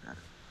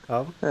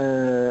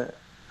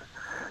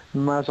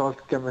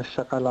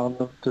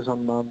маасоорткамассақалаарнер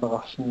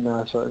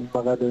тусарнаанеқарсинаасо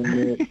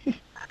иммагалуни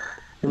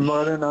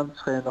иммагалунаам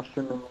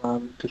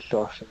тренерлунунгаам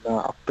туллуарсинаа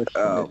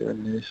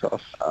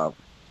арпаллунилуанниисоорс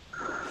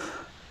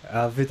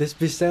витас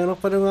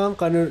писсаагерпалунгаам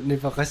кану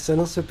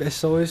нипақассанерсуп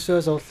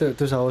ассориуссуа соорлу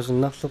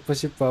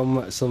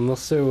тусаарусуннарлерпасиппаама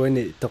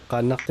сернерсууани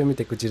тоққааннартуми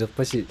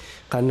такутилерпаси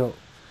кану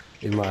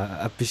има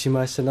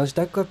апписимаассанерс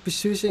такку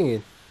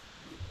апписсуусингин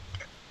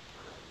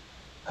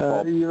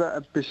ива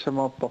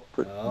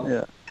апписсамаарпарпут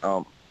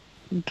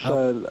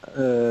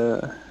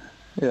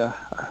я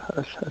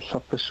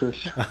алларпассуус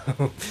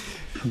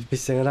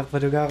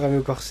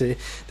писсаагерпалугаарами корси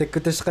такку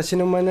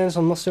тасқассинуммаанаан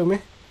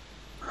сернерсууми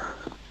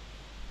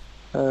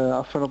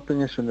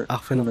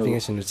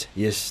арфанерпингасунут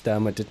yes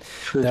тааматут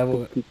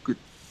тааву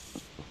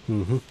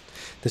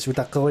тасу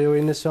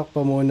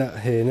таққериуиннассуарпамуна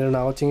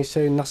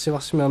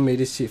нернаарутингиссагиннарсиварсимаами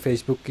илисси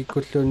facebook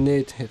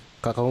киккуллуунниит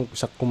қақарун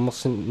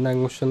саққуммерсин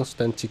наангуссанерс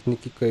таан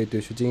техниккиккуи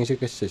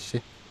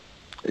туусутингисакассасси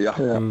ja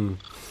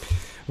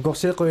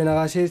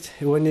корсеқуинарасиит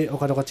уани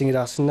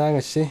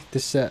оқалоқатингилаарсинаагасси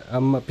тасса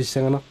амма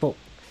писсаганерпо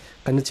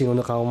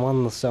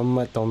qanutigunneqarumaarnersa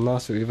amma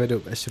tornaarsu ivalu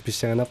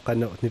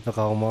assupissaganeqqanu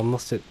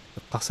nipeqarumaarnersat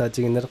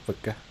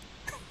eqqarsaatiginnerpakka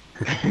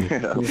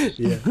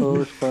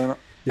Hovedspørger.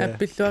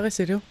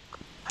 Appilluarisilu.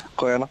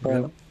 Qoyana.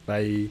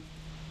 bye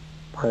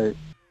Hej.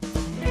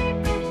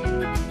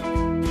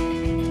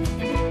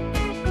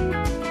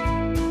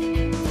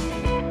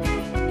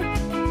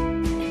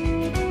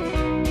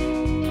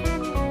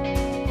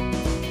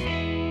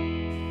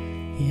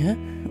 Ja,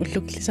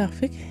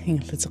 Ullukillisaarfik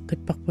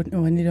ingerluteqqipparput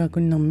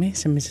uaniluakunnermi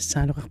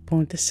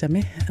sammissassaaluqarpuun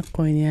tassami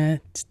eqquinia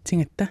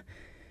tingatta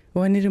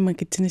uaniluma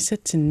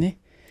kitsinissatsinni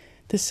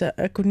tassa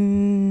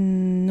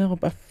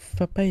akunnerup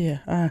affapaya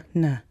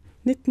na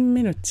 19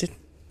 minutsit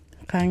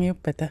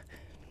qaangiuppata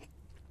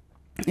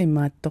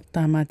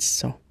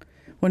immaattortaamaatissoo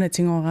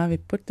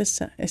unatingooraavipput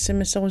tassa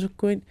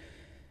sms-erusukkuit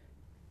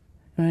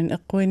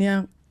eqquinia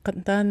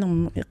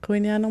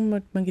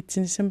eqquiniaanermut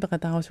magitsinissam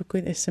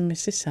peqataarusukkuit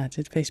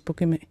sms-sissaatit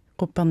facebookimi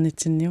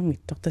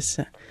qupparnitsinniungittor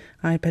tassa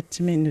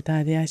iPad-timi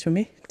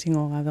nutaaliaasumi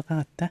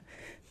tingooraaveqaratta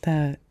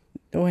taa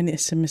uani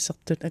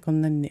sms-ertut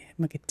akornanni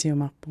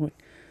magitsiumaarpugut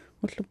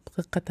ullup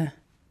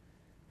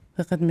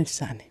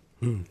qeqqatmissaani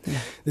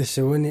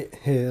тассауани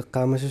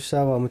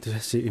qaamasussaavaama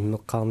тусасси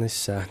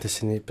иммеққарнissaa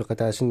тассани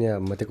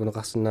пеқатаасуниаама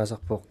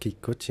такунеқарсинаасарпоо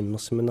киккут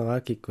иммерсиманераа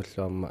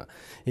киккуллуарма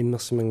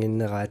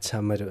иммерсимангиннераат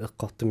саамалу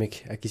эққортумик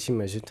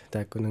акисимасут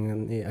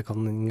тааккунангерни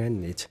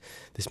акорнингаанниит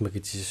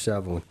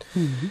тасмакитиссаавгун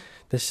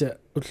тасса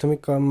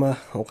уллумиккуамма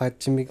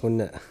оқаатсимик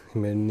уна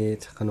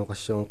имаанниит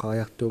каноқассуун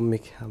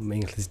қариартууммик аама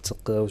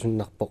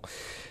ингерлитеққерусуннарпоқ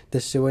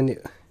тассауани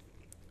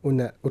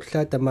уна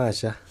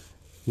уллаатамааса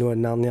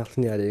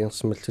нуаннаарниарлуни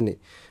алиерсималлуни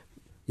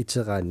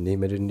итераанни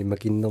малунни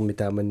макиннерми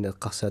тааманни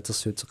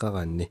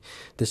эққарсаатерсуутеқараанни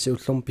тасса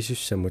уллорм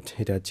писуссамут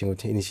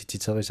илаатингут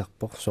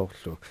инисититерисарпор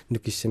соорлу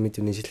нукиссамит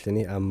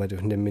унисиллани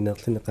ааммалу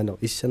намминерлуни қанер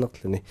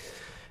иссанерлуни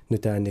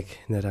нутааник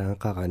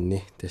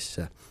налаанқараанни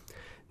тасса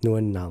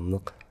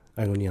нуаннаарнеқ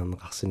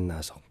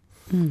агуниарнеқарсинаасоо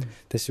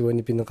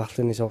тассуани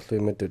пинеқарлуни соорлу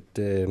иматут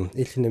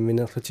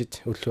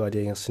иллинамминерлутит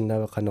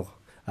уллуалиангерсинааве қанер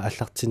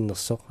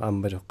аллартиннерсоо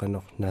ааммалу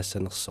қанер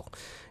наассанерсоо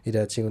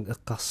илаатингут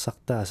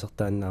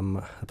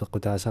эққарсартаасертааннаама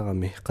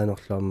апеққутаасарами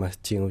қанерлуамма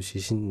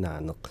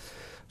тингусисиннаанеқ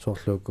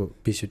соорлууку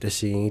писут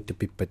ассигингитту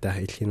пиппата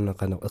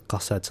иллиннеқанер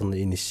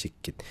эққарсаатерни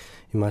иниссиккит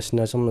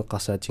имаасинаасерне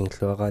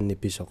эққарсаатингиллуараанни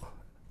писоқ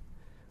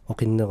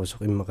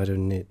оқиннерусоқ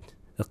иммақалунниит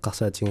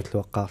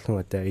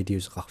эққарсаатингиллуаққаарлунга таа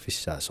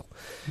илиусеқарфиссаасоқ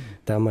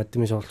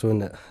таамааттими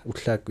соорлууна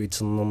уллаакку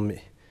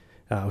итернерми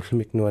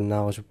уллумик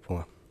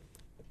нуаннаарусуппунга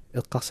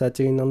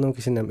эққарсаатигиннернуу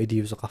кисинам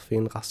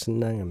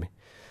илиусеқарфигинеқарсинаангами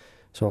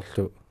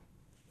соорлу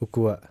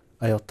укуа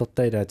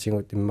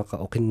аёртортайлаатингут иммақа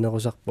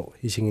оқиннерусарпо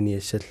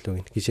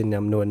исигиниассаллугин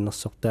кисиннаам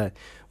нуаннерсортаа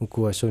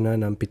укуа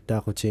сунаанам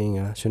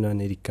питтаақутигинга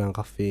сунаани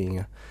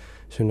иликкаанқарфигинга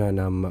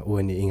сунанаамма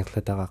уани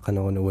ингерлатара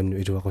қанеруна уанну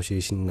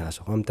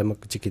илуақусигисиннаасо ам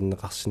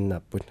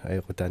тамаккутикиннеқарсинааппут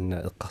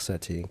аёқутаанна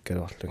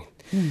эққарсаатигинккалуарлугин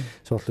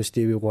соорлу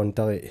стиви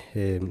вонтари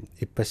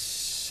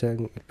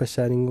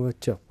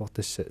иппассаанингуатсиарпор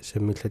тасса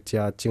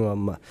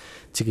саммиллатиаратсигуамма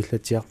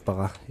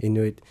тикиллатиарпара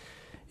инуит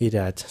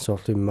илаат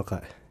соорлу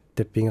иммақа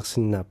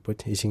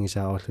таппингерсинааппут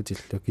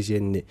исигисаарууллутиллу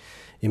кисианни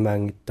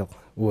имаангиттоқ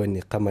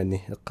уани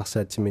қамани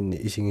эққарсаатиминни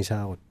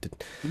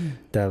исигисааруттут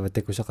таава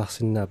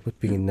такусеқарсинааппут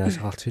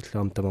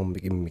пигиннаасақартиллуам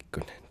тамармик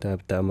иммиккун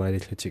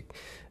таамаалиллутик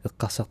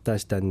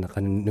эққарсартаас таанна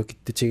қанун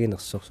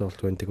нукиттутигинерсор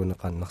соорлуан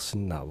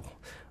такунеқарнарсинааву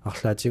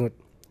арлаатингут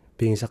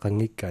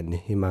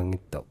пигисақангиккаанни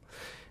имаангиттоқ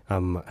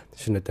аама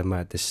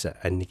сунатамаа тасса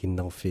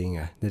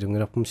анникиннерфиинга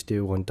налунгиларпум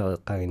стиугонтаа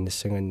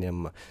эққаагиннассаганни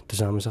амма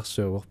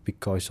тусаамасарсуувор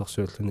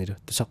пиккорисорсууллунилу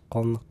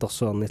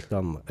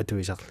тусаққорнерторсуарниллуамма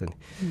атуисарлуни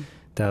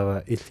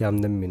таава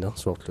иллиамнамминер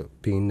соорлу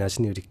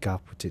пигиннаасини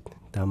уликкаарпутит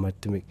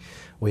таамааттумик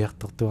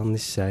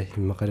уяртортуарниссаа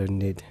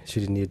иммақалунниит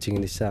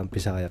сулиниутигиниссаам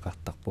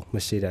писариақартарпо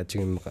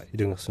массилаатигиммеқа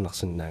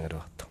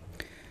илунгерсунарсиннаангалуарто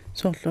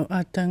соорлу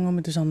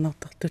аатаангума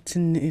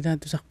тусарнартартутсинни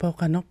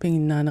илаатусарпоқанер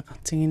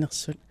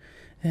пигиннаанеқартигинерсут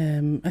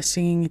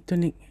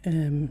ассигингиттуник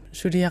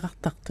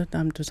сулиақартартут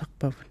аам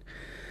тусарпавут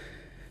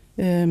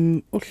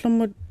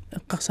уллэрмут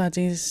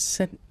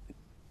эққарсаатигиссат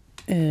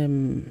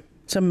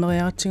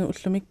саммериаратсига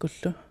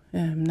уллумиккуллу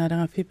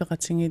наалагаффи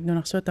пеқатсигиит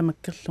нунарсуа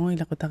тамаккерлугу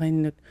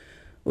илақутарииннут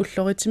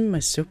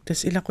уллоритиммассук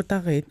тас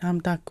илақутариит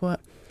аам тааккуа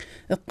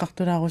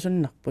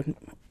эққартулаарусуннарпут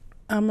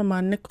аама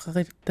мааннакку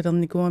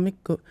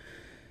талерникуамикку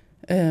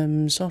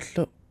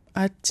соорлу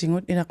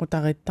аатсигут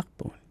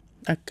илақутарииттарпугут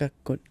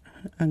аккаккут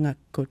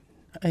ангаккут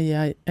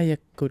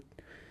аяккут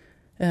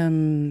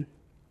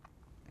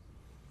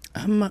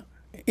амма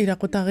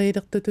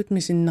илақутариилертутут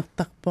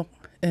мисиннартарпоқ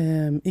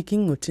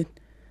икингутит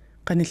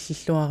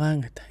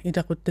qanillilluaraangata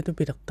ilaquttatу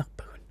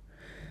пилертарпагун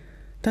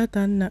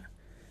таатаанна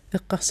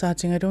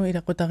эққарсаатингалу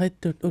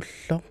илақутариттут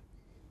уллоқ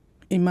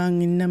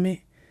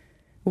имаангиннами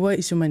уа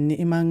исуманни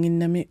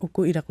имаангиннами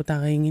уку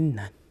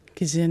илақутариингиннаат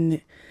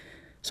кисианни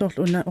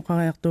соорлуна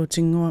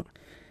оқариартуутингуа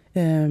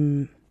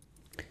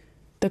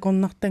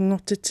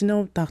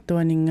такорнартангортитсинеру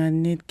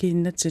таартуанингаанниит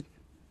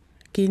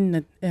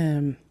киннат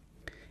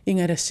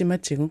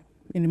ингалассиматигу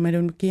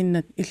инималун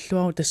киннат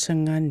иллуару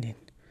тассангаанниит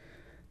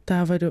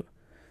таавалу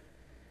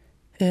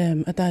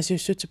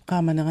атаасиуссутип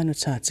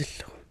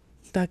qaamaneranutaatillu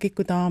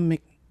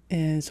таакиккутаармик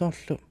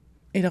соорлу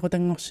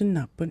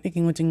илакутангорсиннааппун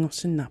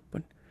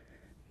икингутингорсиннааппун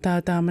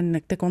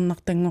тааманнак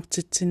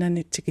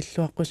такорнартангортитсинани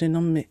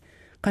тикиллуаққусинерми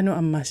qanu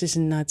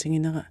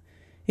аммаассисиннаатингинера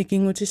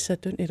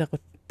икингутиссатун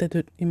илакут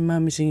татут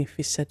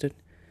иммаамисигиффиссатут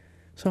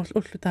соорлу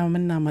уллу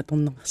тааманнаама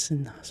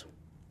торнеқарсиннаасу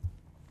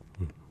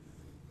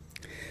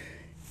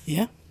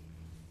ja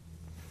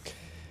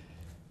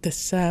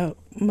tässä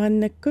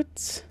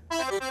mannekut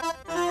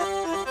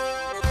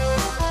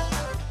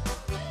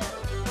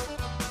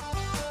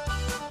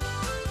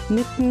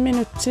 19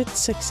 minutter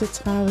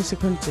 36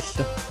 sekunder.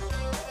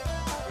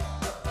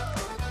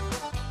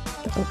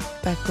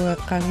 Der går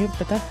gange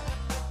på det.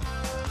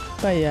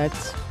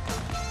 Bajat.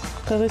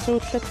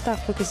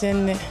 Qarisuullattarpu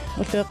kisaanni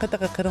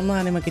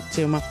ullueqqataqaqqalernerani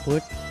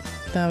makitsiumarpuut.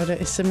 Taavula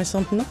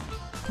SMS-erna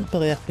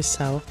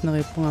periarfissaavuq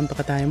nerippungaam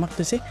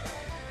peqataajumartusi.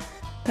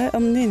 Ta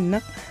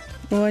erniinnaq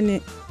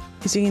uani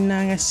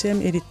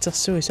isiginnaangassiami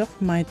ilitsersuisoq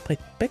Mait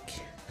Britbæk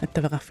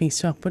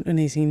attavaqarfigissuarput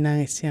uni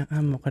isiginnaangassia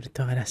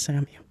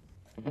aammoqaluttoqalassagamiu.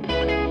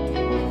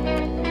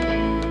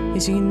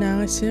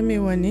 Isiginnaangassiami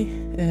uani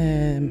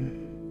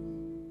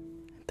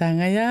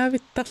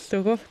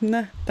таангаявиттарлугу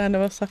на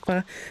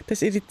таанаверсарпара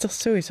тас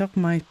илитсерсуисоқ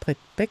Mait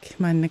Britbæk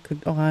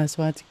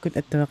мааннаккутораасуатиккут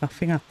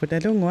аттавеқарфингаарпут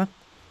алунгуа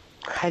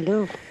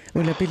Hallo.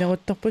 ула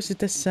пилерутторпуси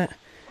тасса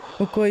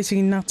укку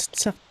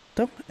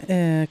исигиннаартитсарто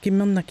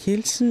киммернак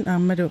Hilsen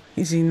аамалу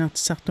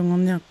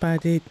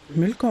исигиннаартитсартунгорниарпаалиит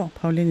Mølgaard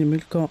Pauline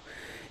Mølgaard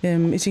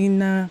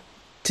исигиннаа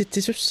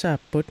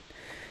титсуссааппут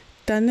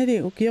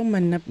таанали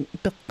укиорманна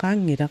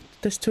пеққаангилар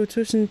тас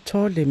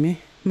 2012-ми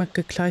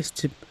макка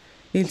клайстип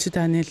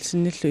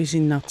илситааниалсинниллу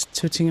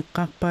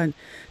исиннаартитсутингеққарпаан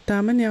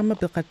тааманиарма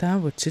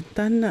пеқатаавутсит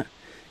таанна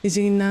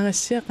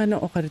исигиннаагассиа қана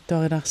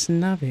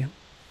оқалуттуарилаарсинаавиу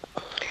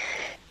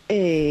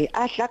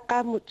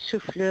ааллаққаамут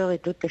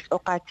суфлееритут тас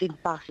оқаатин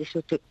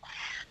парсисутут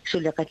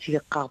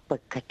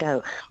сулеқатигеққарпакка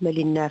таа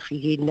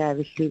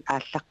малиннаафигииннаавиллу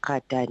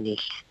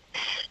ааллаққаатааниил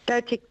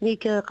таа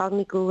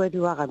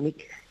техникеқарникуугалуарамик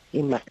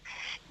има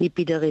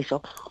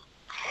нипилерисо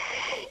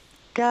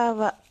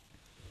таава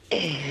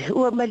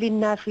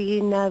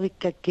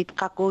уамалиннаафигииннаавиккаккит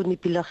қақууни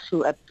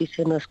пилерсуу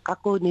апписанерс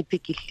қақууни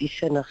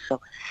пикиллиссанерсо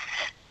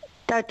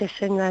таа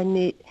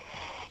тассангаани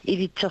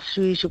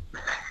илитсерсуисуп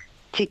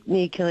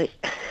техникери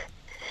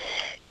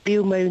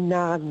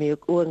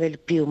биумаюннаараммиук уангал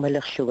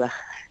биумалерлуга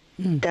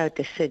таа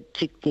тасса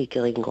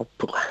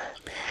техникерингорпуга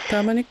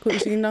тааманикку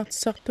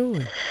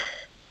исигиннаартиссартууи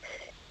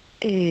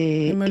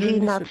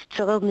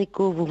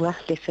илинаартерникуувунга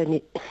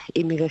лассани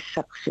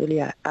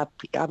имигассарсулиа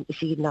ааппи аам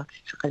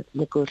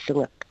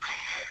исигиннаартиссеқалникууллунга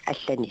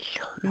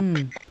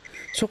алланиллу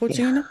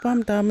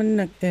соқутигинерпаам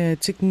тааманнак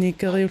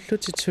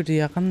техникериуллутит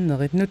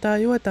сулиақарнерит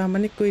нутааюа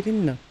тааманикку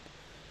илинна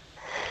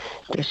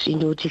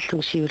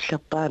тассинуутиллун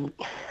сиуллерпаами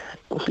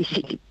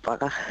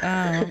писилиппара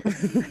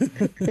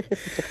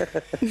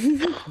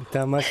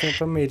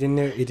таамааснаппами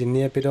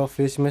илинниа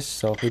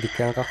пилорфисмассоо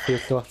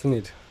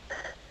иликкаақарфиуллуарлунит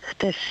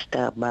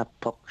таста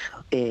маппоқ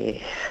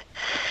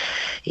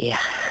я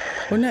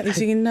уна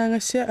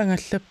исигиннаагассиа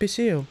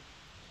ангаллапписиу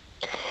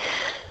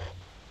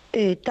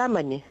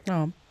тамани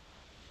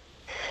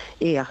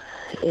я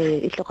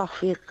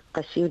иллоқарфиқ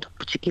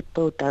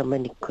қассиулерпутикиппау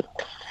тааманиккут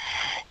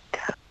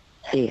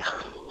я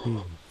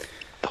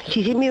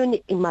сисимиуни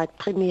имаат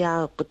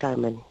премиаарпу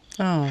таамани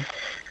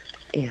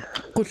я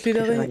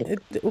qullileri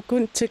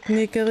ukun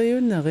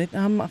teknikeriunnerit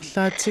aama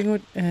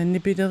arlaatigut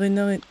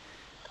nipilerinnerit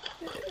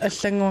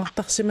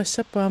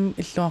аллангуартарсимассапаам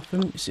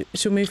иллуарфим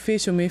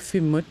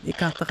сумииффиммут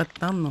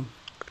икаартақаттаарнер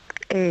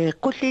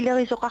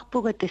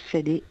qullilerisоқарпуга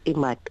тассали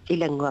имаат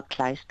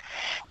илангуаклайс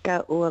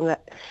таа уанга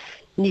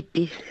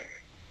ниппи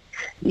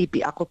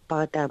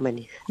ақуппара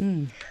таамани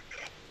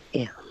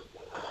я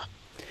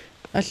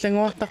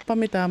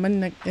аллангуартарпами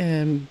тааманнак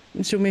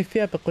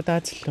сумииффиа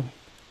пеққутаатиллу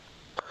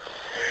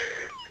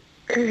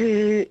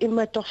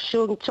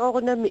иматорсуун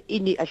тоорнами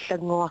ини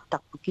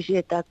аллангуартарпу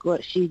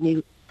кисиатааккуа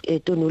сини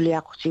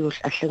тунулиақутигул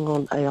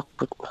аллангуун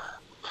аярпут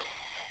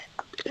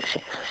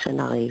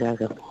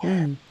санаригаагам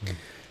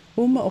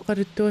ума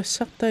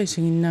оқалуттуассарта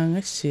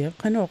исигиннаангассия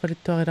қана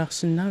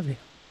оқалуттуарилаарсинаави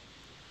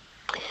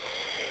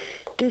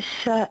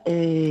тесса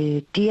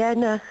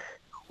Диана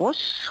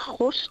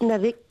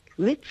Роснавик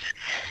витс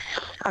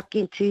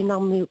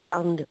аккинтинарми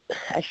арне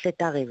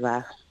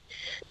аллатариваа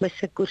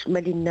массаккус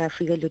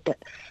малиннаафигалута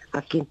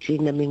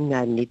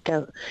аккинтинамингаанни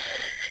таа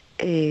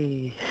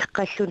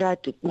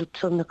qallunaatut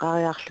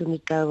nutserneqariarluni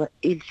taava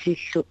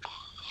ilsillu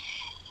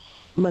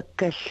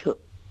makkallu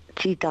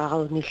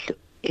tiitaaruunillu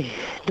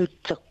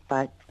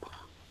nutserpaat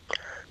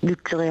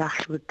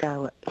nutleriarlugu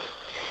taava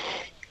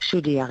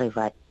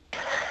suliarivaat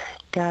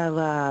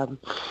taava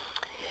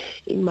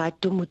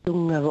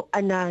imaattumutungavu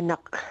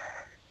anaanaq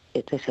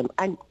etasam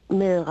an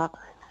meeraq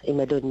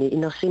imalunni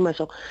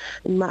inersimaso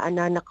imma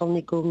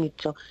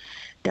anaanaqarnikuungitso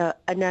taa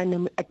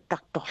anaanami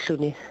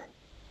attartorluni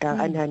таа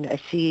анаана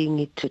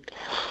ассигингитсут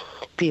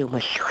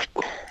пиумаллугит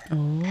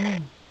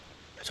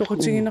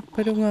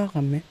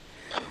соқутигинерпалунгаарамми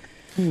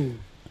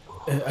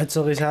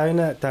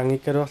атерисаина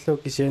таангиккалуарлу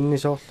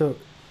кисианнисоорлу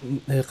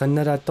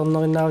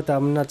qannalaattornerinaaru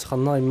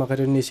taamannaatiqarnera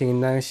immaqalunni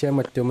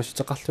siginnaagassiamat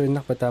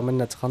tuumassutеқарлуиннарпа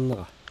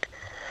тааманнаатеқарнера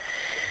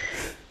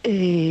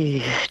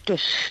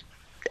тус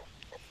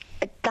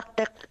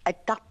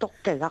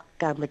аттартортагар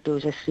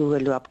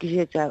тааматуусассуугалуап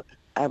кисиата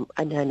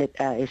анаанат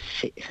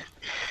аасси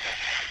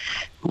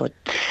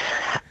мот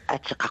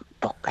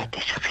атеқарпоқ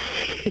атасави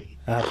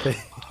аапе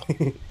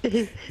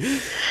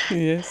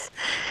yes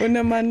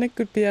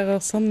унамааннаккут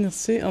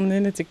пиареерсарнерси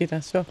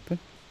арнинатикилаасуарпут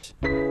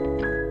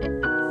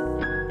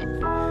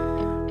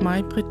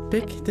Mai-Britt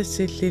Bæk, der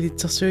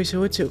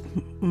sillilitsersuisuutu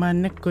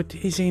maannakкут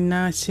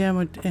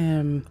isигиннаагассиамут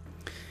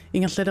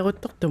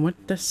ингерлалерутторtumut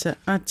тасса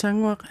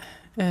аатсаангуақ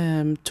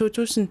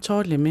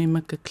 2012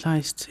 мимакка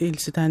Kleist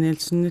Ilse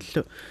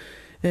Danielsenillu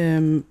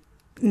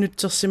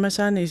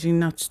нутсерсимасаани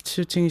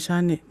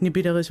isигиннаартитсутингисаани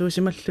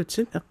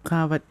нипилерисуусималлутит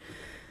эққаават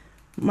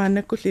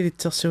мааннаккул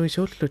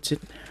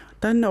илитсерсуисууллутит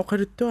таанна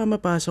оқалуттуама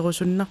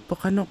паасерусуннарпо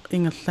қаноқ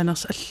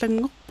ингерланерс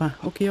аллангорпа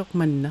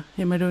укиоқманна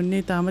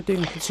ималуунни таамату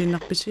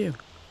ингерлисиннарписиу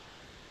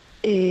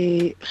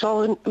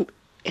så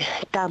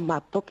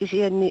taamappo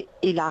kisianni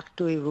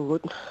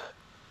ilaartuivugut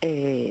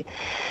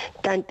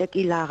tantak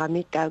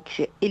ilaarami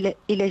taukse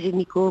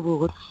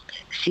ilasinikuuvugut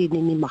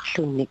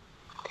siininimarlunnik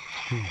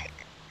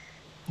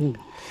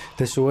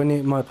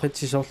тасуани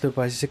маапритсисорлу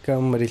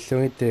паасисаккаамма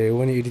лиллугит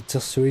уани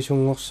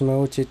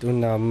илитсерсуисунгорсимагутит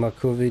унаамма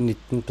COVID-19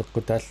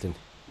 пеққутааллуни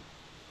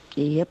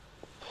иеп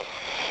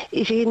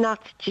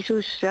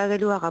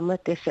исигиннаартитсисууссаагалуарама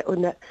тасса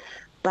уна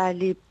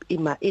паали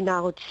има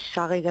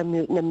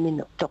инаарутиссааригамиу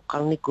наммину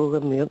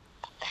тоққарникуугамиу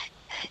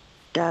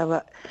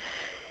таава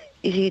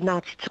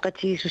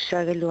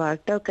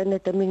исигиннаартитеқатигисуссаагалуарак тау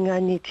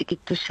канатамингаани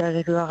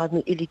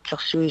тикиттуссаагалуарами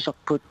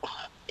илитсерсуисерпут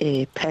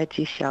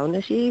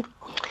паатиссаунаси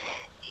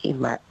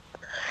има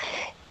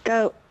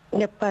тау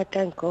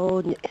наппаатаан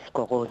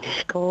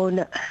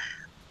корона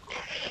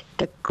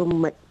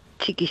таккуммат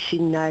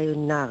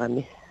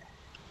тикиссиннааюннаарами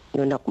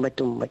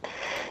нунақматуммат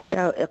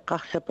тау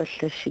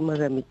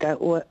эққарсапаллассимагами таа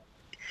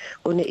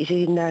уна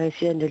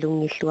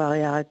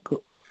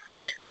исигиннаагасианалунгиллуариаракку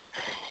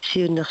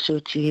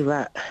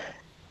сиуннерсуутигива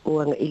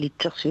уанга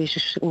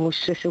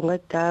илитсерсуисунгуссасунга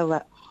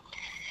таава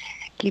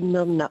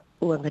киммерна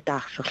уанга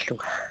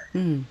таарсерлуга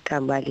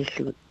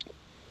таамаалиллу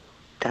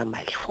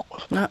таамаалифо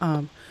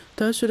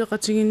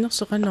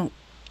таасулеқатигиннерсеқано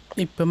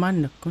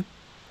иппамааннаккун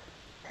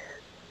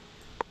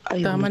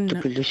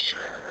тааманнапилус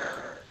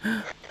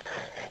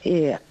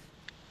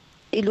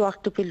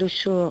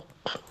илуартупилуссуу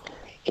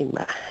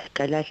има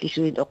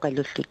Kalaallisuin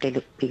oqalullu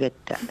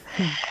taluppigatta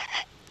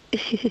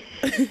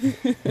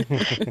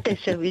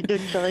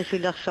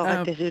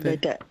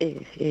тассавидутсерисулерсоратасулата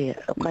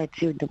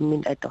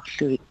оqaatsiunammin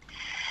atorluit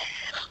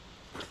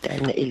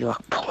таана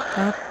илуарпу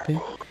аппи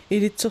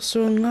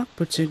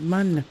илитсерсуунгаарпутит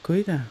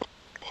мааннаккуила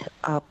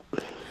ап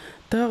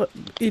таа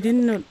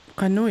илинну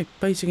qanui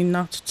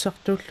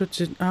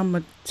paisiginnaartitsartuullutsit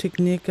aammat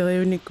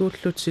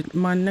tekniikeриуникууллутит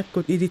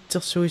мааннаккут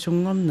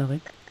илитсерсуисунгорнери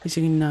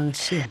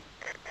исигиннаагассиа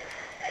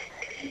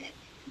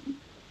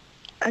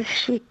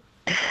Asvit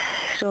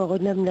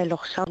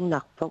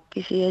soorunamnalorsaarnarpoq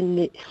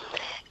kisianni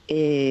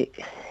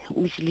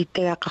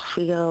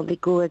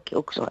misilittagaaqarfigeerlikuak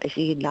ukso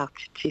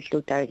asigillaartitsillu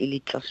taa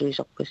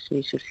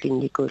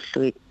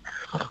ilitsersuisorpassuisullinnikuulluit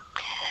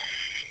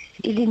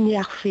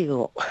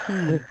ilinniarfigu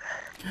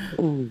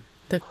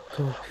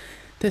takku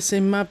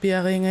tasimma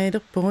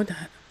piaringailerpugut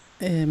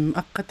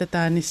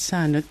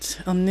aqqatataanissaanut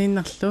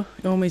erniinnarlu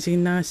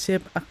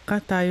uumisiginnaagassiap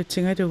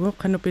aqqataayutsingalugu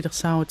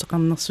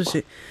qanupilersaaruteqarnersusi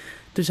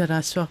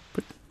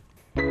tusalaassuarput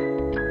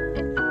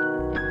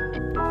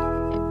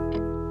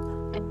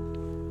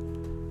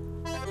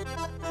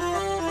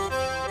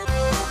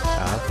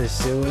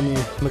тассауани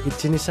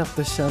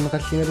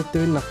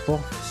макитсинисартассаанеқаллингалуттуиннарпо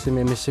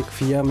симимиссак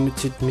 4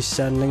 минутит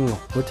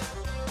миссааннангорпут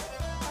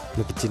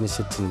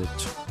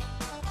макитсинисатсиннатсу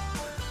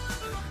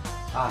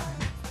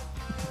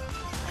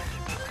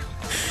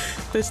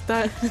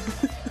таста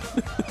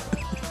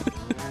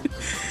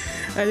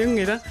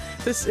аюнгила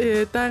тас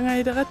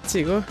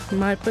таангаилератсигу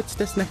маиппат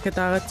тас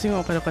наккатааратсигу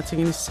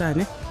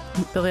оқалоқатигинissaани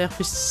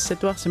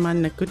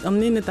периарфиссатуарсимааннаккут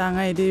ерниина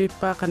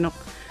таангаилииппаақаноқ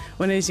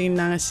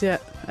унаисигиннаагассиа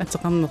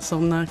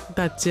атеқарнерсорнаа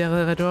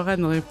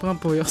таатсиареералуаранери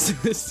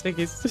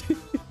пуйорсимассагис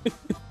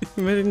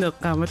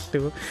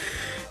меринеққамаллугу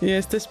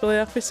yes тас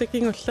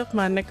периарфиссакингуллеқ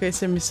мааннакку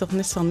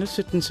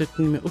смиссерниссарнуссутэн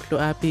суттними уллу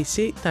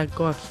ABC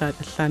тааккуарлаат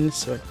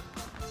аллааннассуат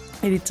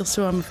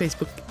илитсерсуама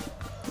Facebook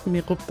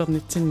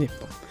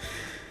миқуппернитсинниппо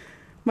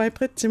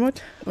Mai-Britt Timot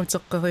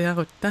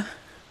утеққериарутта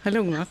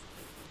халунга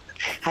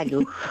hallo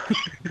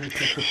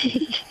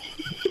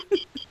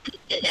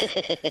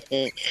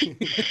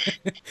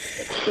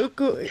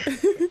уку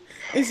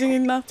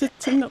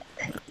исигиннаартитсинне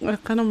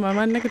қанамма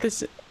мааннака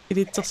тас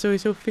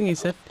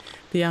илитсерсуисууффигисат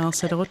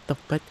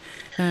пиаарсалерутторпат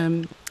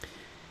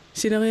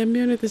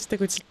синериаммиуна тас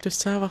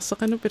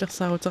такутиттуссааварсеқану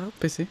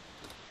пилерсаарутеқарписи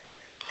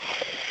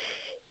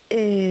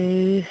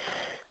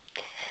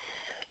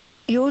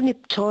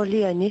юнип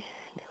тоолиани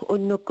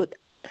уннуккут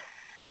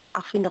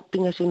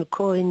арфинерпингасуну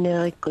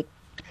коиннериккут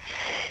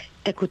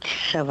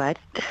такутиссаваат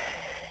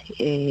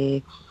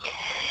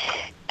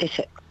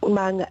таса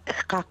Mange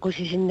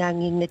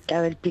qaqqusisinnaaginnat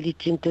aval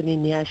pilitin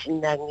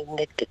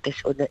tuniniasinnaanginnat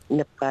tasuna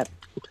nappa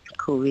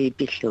kuwi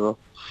billugu.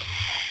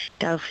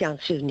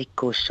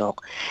 Taaffiarsuunikkuussooq.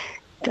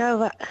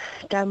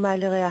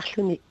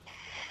 Taamaaleriarluni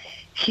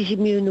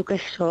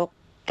sisimiunukassoq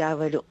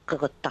taavalu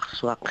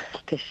qeqertarsuaq.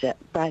 Tassa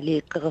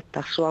paali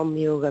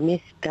qeqertarsuarmiugami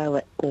taava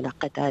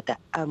nunaqqataata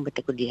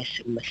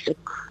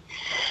aamatakuliassammalluk.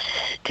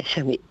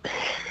 Tassami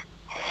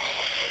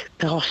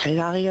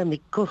Perosalaria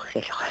mikko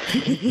selo.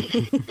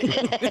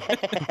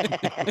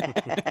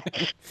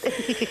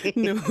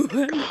 No,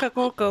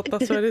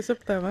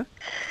 qaqoqertarsualisuptama.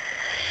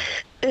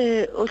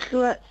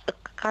 Ullua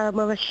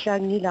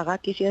qaamavallaangilara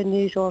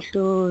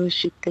kisianniisoorlu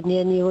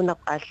sikkanianiunaq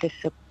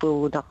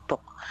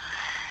ааllassappuунарпоq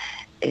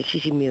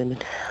сисимиунун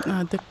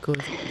такку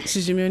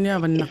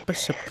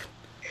сисимиуниаваннарпассап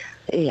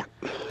иа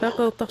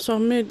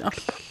тaqeertarsuarmiit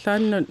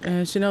арлааннут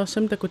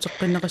синерсам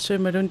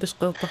такутеққиннеқассуималун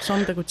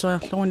тасqeertarsuarmi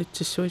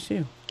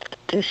такутериарлугунитсиссуисиу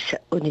тасса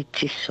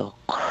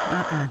унитсиссооқ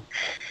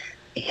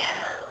иа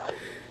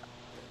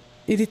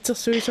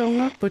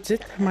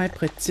илитсерсуисоорнаарпутит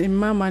майприт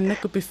иммаа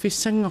мааннакку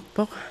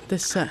пиффиссангорпоқ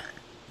тасса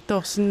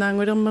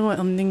тоорсиннаангулермагу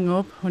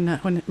ернингууп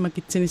хуна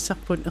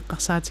макитсиниссарпут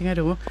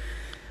эққарсаатингалугу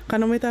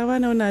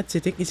qanumitaavaana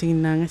unaatsit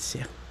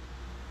isinginaangassiaq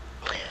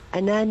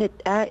Anaanet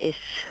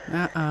AS.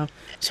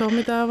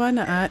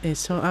 Soomitaavaana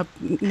AS so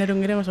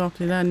nalungilamu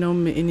soortilaa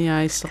nuummi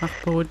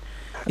iniaisseqarpugut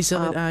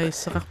iserit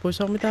aisseqarpuu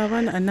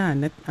soomitaavaana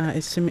anaanet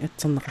AS simi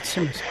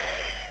atserneqarsumas.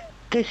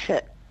 Tassa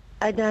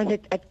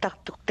anaanet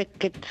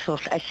attartortakkat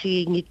soors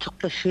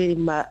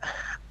asiingitsorpassuimma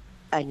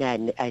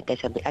anaanet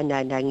tasami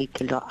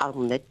anaanaangikkalu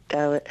arnat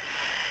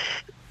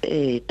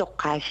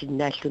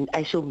toqqaasinnaallun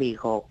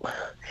asumigoo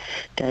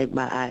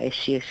taima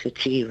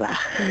AS-siussutigiva.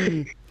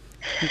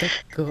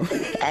 D'accord.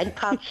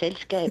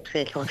 Anpartsselskab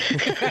selv.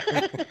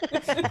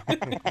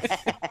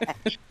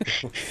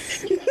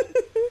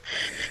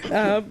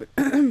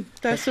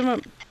 Tässä mä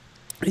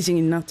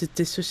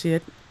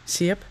isinginnaartitsissusiat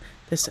siap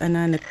tässä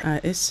anaanet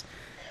AS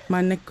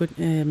maannakkut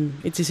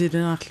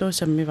itisileerlu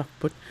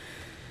sammivarput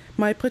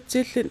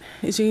maipritsillit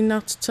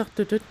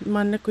isinginnaartitsartutut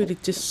maannakku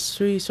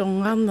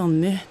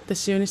ilittissuisorngaarnerni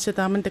tassiunissa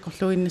taaman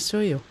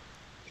takorluginnassuiu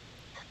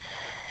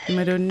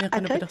imaluunni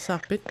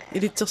qanupilersaarpit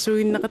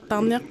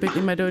ilitsersuginnaqattaarniarpit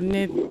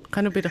imaluunni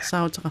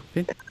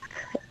qanupilersaaruteqarpit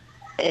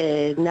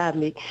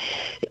naami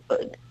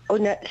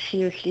una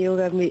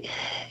siulliugami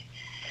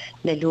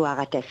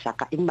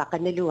naluaratassaqa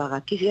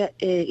immaqanaluara kisia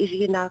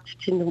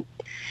isiginaartitsinnu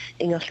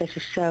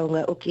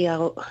ingerlasussaunga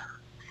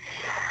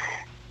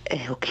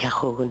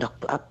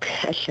ukiarugunarpu ap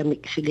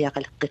allamik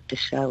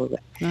suliaqaleqqittussaaruga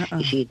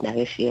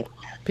isiginnaagasia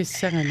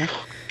pissangana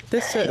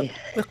tässä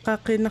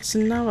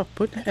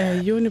eqqaaqqiinnersinnaaraput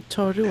yuunip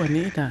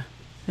tooluani ila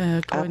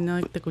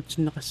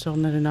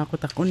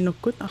koinneriktakutsinneqassoornalunaaqutaq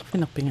unnukkut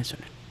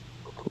arfinerpingasunut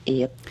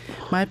Yep.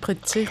 Mai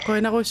pritsi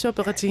koinaruussua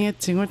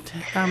peqatingiatsingut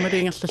aamalu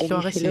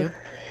ingerlalluarisiu.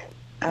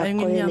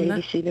 Aingunniarna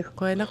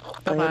koina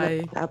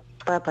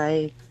bye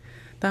bye.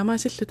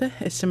 Taamaasilluta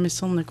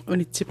assammissernak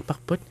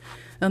unitsipparput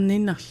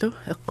erniinnarlu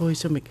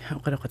eqquisumik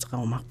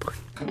oqaloqateqarumarput.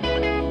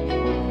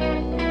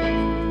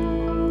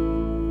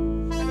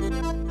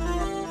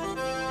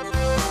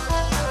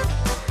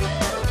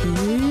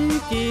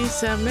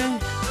 Kisame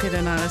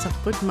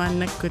kilanaarisarput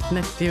maannakkut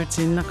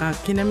nalliutiinneqaa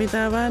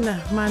kinamitaavaana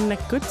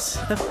maannakkut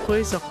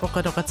eqquisoq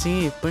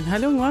oqaloqatigiippun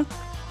halungua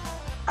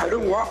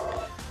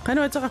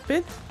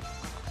qanuateqarpit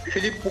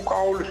Filippo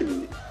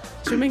Kaulusin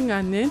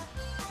sumingaanniin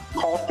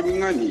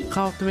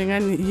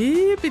qaortumingani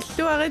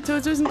pilluari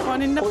 2000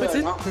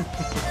 kroninnerputit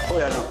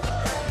Ojana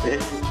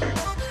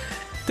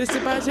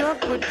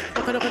tessapaasiuarput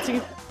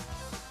oqaloqatigip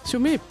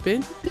sumiippin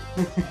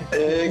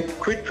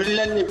quit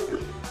Finland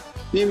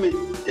nimi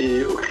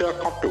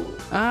uqlaaqartu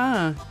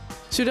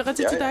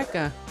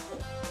suleqatitutaakka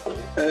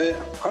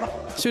qana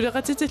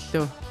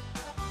suleqatitillu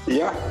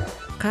ja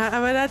qa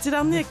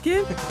avalaatilarniakki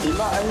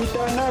ima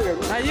amitaanaaga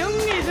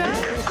ayungisa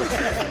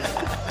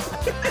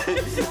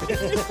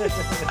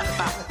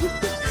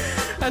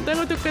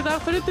atangu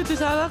tukkataarpaluttu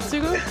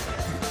tisaalaarsigu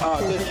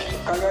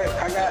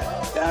kanga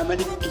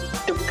taamanik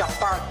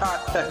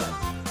tukkarpaartaatta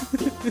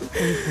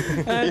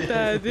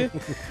Ataadi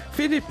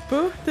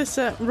Filippo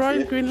tässä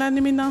Royal Greenland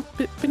niminä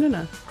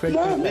pinuna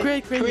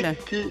Great Greenland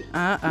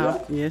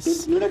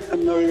yes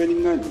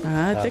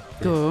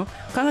tekko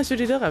kanga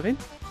sulileravin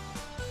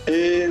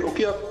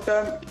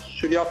ukiattaan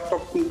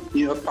suliartarpun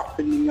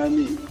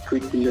niartarpinningaani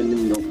Great Greenland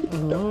nimino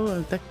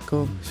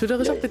tekko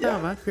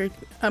sulirisarpitaava Great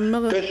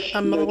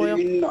ammeruja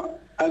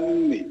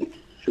ammi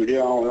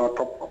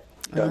suliartarpa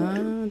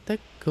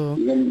tekko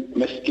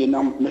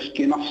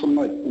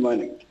maskinarsernaat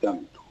umaanik taam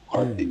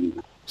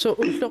so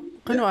ullo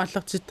qanu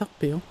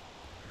aallartittarpiu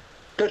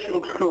tas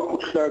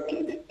ullaaki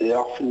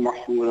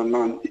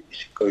yaarfimmarlungulanaan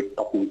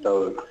isikkoittarpun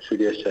tawa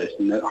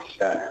suliassaasna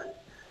arlaa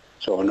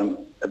soornam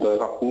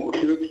abeerarpu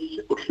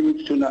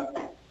ullumiksuna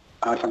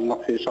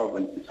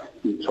aasannerfiisarvan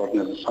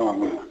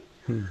soornersaama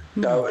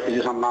tawa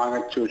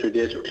ilisarnaagatsu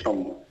sulias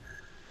ullermu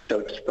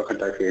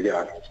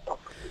tawtspaqataafiliaartarpa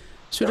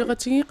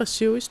suleqatigi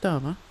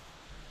qassiuistaava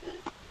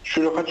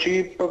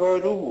suleqatigi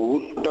pagaalugu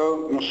taa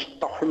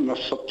nastarfim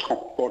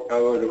nassertarport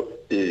avalu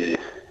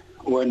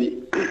wani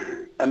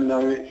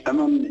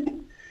amami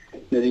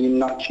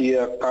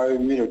nalinginnatia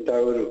qaimmilu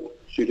taulu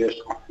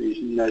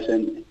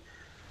suliasqarfiisinnaasaan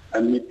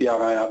ammi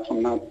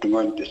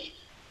piarajaartornaattumaantas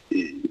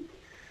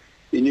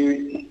inu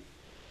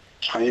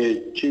træe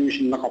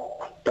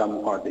timisnaqarpa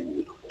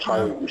taamaqaatagulu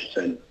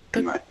træemussaan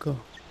такко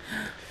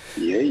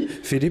яй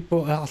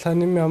Filippo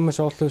арлаанimmi амма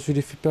соорлу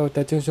сулиффиппаа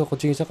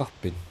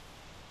татиусеэқутигисақарпит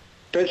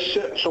тас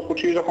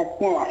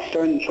соқутилақарпуа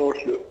арлаан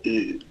соорлу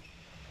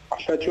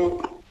арлаату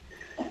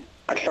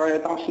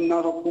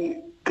аллариатаарсинаасарпун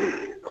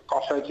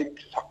эққарсаатик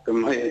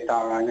саққиммай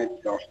таараангат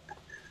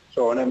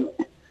соонам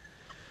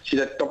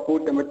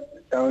силаттарпуут тамат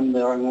таун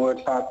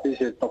мерангуаллааппи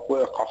силаттарпуа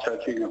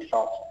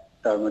эққарсаатигнерлаар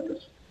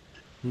тааматас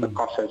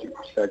эққарсаатик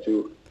арлаату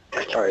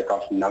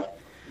аллариатаарсинаас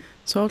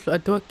соорлу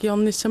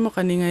атуаккиорниссамо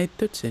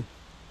канингаиттутсин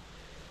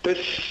тас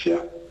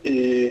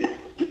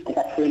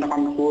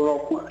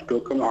оқарфинеқарнакуулаарпу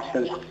тууккама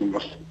арлаан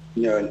саққиммас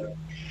яан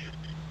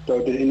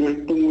тоодэ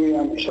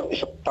инултунгуяам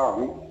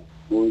исертаарни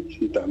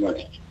уутси таамаат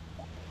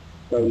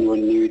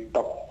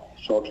таунуанниуиттар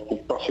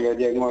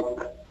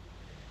соортуппарсигалиангуак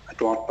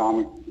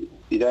атуартаами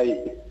илай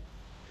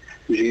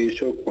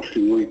мисигисоок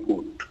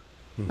ослингуикуут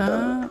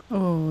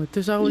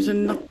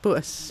тусарусаннарпу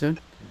ассун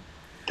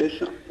тас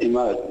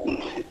имаат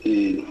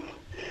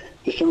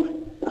тасам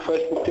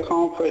фейсбук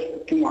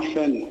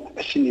арлаан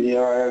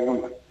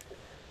ассинилиараагама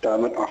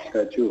таамат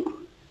арлаату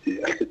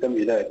алтатам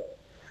илай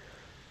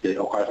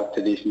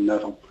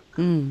оқаасарталисиннаасар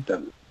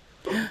там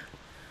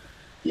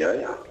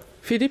я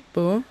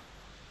Filippo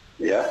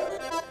ja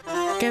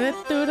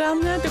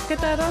Kadettuuraarnaa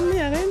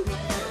tukkataaraarniaren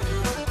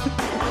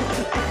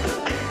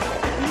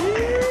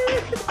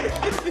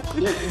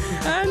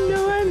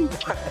Annuan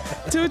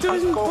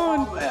 2000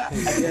 kroon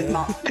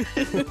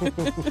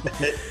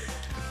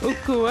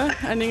Ukkua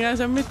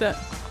aningasammita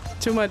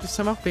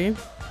tumatussamarpigin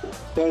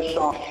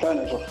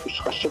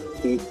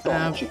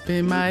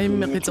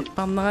Pimaimmi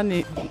qiterparnerani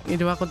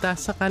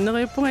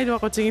iluaqutaassaqaneriuppunga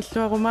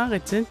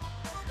iluaqutigiluarumaaritsin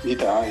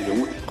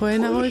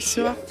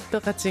Qoinaruissuar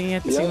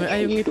peqatigiatsigu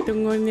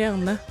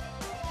ajungittunguunniarna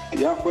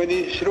ja kwani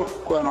siru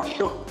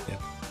kuanarlu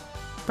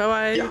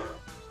Bye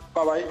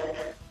bye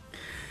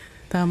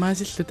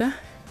Taamaasilluta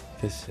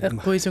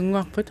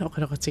eqquisunguarput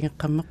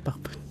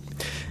oqaloqatigeqqammerparput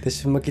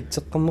тас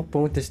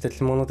макитсеққарнерпугу тас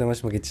таллиморнер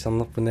тамас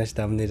макитсарнерпунаас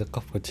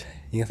таамнилеққарпут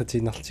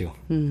ингертатииннартигу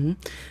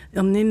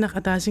ернииннақ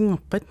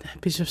атаасингорпат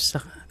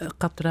писуссақ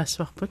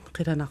эққартулаассуарпут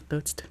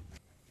қиланартуутит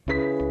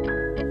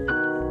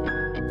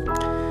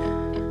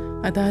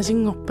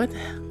атаасингорпат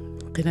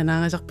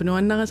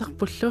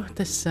қиланаарасарпунуаннарасарпуллу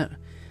тасса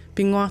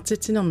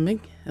пингуартитсинермик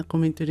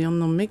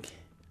эққумиттулиорнэрмик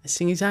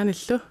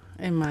ассигисааниллу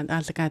имаат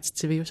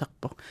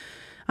ааллакаатитсивиусарпо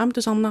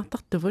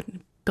амтусарнаартартувут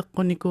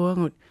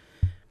пеққуникуагут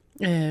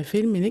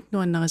фильминик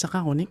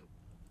нуаннарисақаруник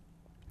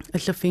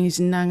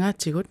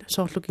аллаффигисиннаангаатсигут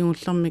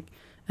соорлукингуллэрмик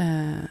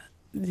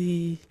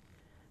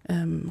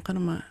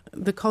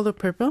The Color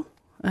Purple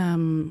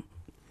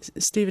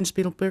Steven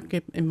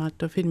Spielberg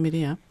имаатто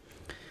фильмилиа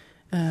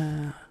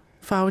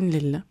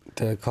фаунлилла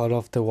The Call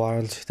of the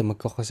Wild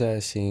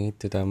тамаккорсаасигит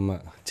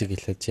таама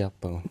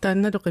тигиллатиарпагу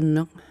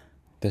таанналуқиммеқ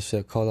тас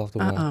Call of the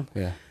Wild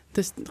я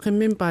тас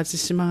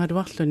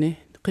қимминпаатиссимагалуарлуни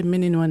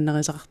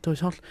qimminuannarisaartuu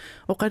soorl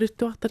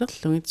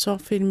oqaluttuartalerlugit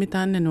soorfilmi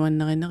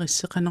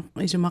taannannuannarinerisseqanoq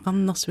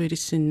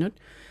isumaqarnersuilissinnut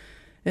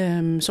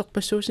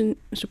sorpassuusin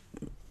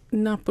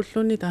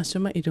naappulluni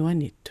taassuma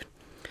iluaniittut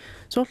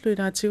soorlu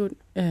ilaatigut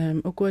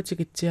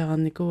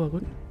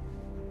ukuatigitsiaqarnikuagut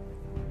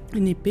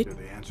inipit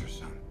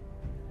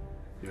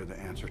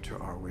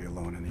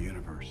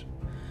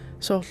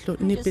soorlu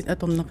inipit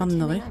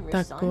atorneqarneri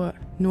taakkua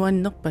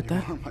nuannerpata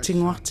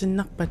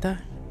tinguartinnarpata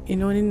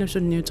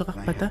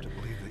inuuninnusunniuteqarpata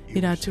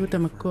ilaatigu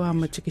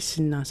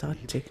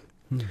tamakkuaammatikissinnaasaqatsik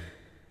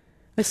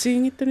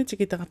ассигингиттуни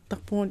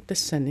тикитеқартарпугут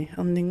тассани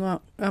арнингуа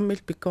аамил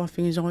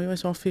пиккорфигисориуа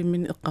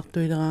соорфилмин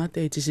эққартуилераата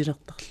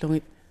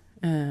итисилертарлугит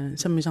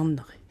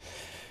саммисарнери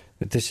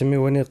тассами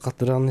уани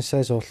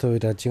эққартулаарниссаа соорлу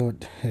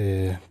илаатигут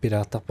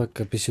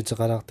пилаартарпакка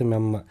писсутеқалаартими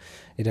амма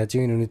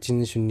илаатигин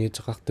унитсинни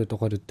сунниутеқарту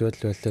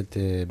тоқалуттуаллу аллат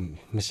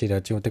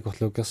массилаатигут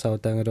такорлууккерсаа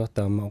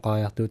таангалуарта амма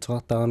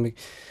оқариартуутеқартаарамик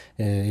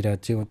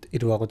илаатигут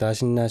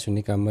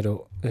илуақутаасиннаасуни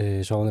каммалу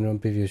соорнерун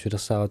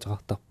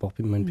пивиусулерсааутеқартарпор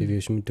пимман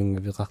пивиусми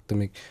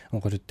тунгавиқартумик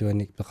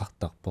оқалуттуаник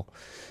пеқартарпор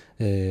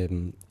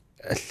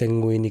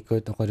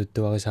аллангуиниккут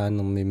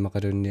оқалуттуарисаанерми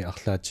иммақалунни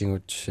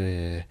арлаатигут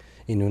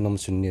инунерм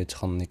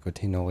сунниутеқарникут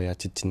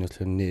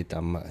хинориаатитсиннуллунни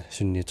таама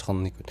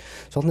сунниутеқарникут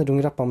соорна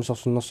лунгиларпарма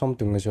сорсуннерсорм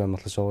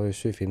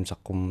тунгасуамерласориуссуи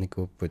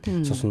филмсаққумникууппут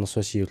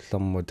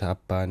сорсуннерсуасиуллэрмут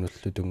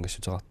ааппаануллу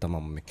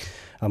тунгасутеқартамармик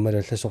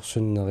амалалла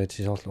сорсуннерит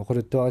соорлу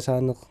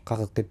оқалуттуарисаанеқ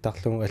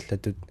қақеққиттарлугу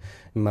аллатут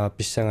имаа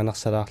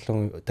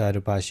писсаганарсалаарлугу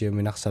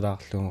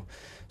таалупаасиуминарсалаарлугу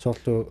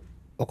соорлу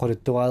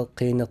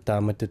оқалуттуаеққиинер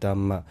тааматту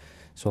таама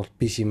соор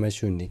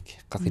писимасуник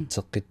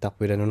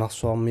қақитсеққиттарпила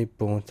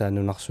нунарсуармиппугу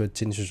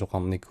таанунарсуатсини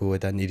сусоқарникуа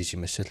таан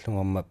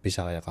илисимассаллугамма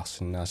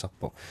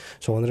писариақарсинаасарпо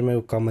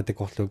соорнермагуккаама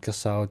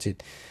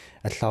такорлууккерсаарутит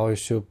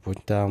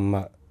аллааруйуссууппут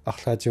таама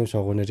арлаатигу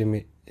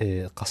сооруналими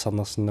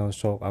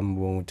эққарсарнерсиннаруссоо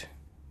аммуугут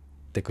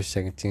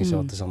такуссагатсин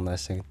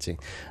соортасарнаассагатсин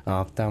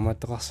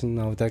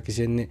таамааттоқарсиннаа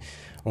таакисианни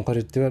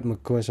онқалуттуат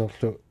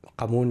маккуасоорлу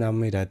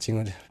qamуунаамми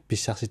илаатингут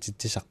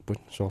писсарсититсисарпут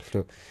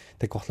соорлу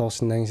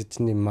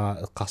такорлоорсинаангисатсинни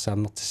иммаа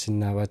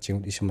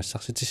эққарсаамнертиссиннааваатигут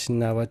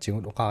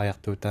исумассарситиссиннааваатигут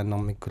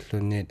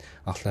оқариартуутааннэрмиккуллуунниит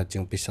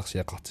арлаатигут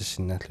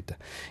писсарсиақартиссиннааллута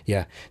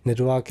я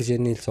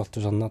неруаакисианниил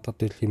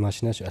соортусарнаартартулли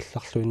имаасинасу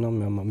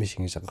алларлуиннэрми ама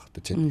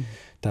мисигисақартутит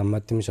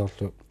таамааттими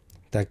соорлу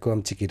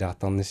тааккуам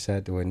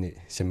тикилаартарниссаат уани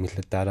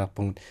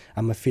саммиллаттаалаарпугут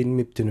ама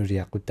филмип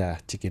тунулиаққутаа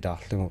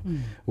тикилаарлугу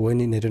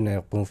уани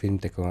налунаерпугу филм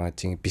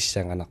такуаатиги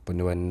писсаанганарпу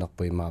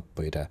нуаннерпу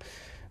имааппу ила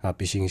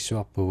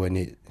писигиссуарпу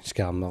уани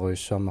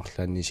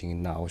скааммеруйуссуаммарлаанни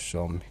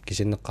сигиннааруссуарми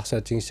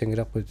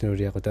кисиннеққарсаатигиссангиларпу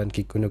тунулиақутаан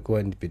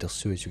киккунукуани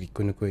пилерсуису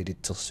киккунукуа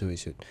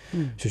илитсерсуисут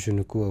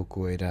сусунукуа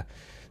укуа ила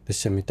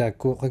тассами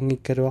таакку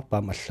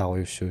қангиккалуарпаам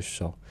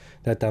алларуйуссууссоо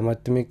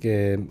таамааттумик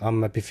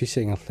аама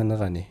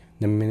пиффисингерланерани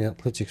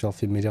намминерлутик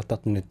сорфи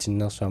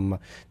милиортартунатсиннерсуамма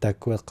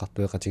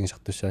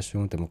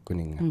тааккуэққартуэқатигисартуссаассуугу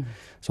тамаккунинга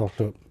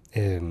соорлу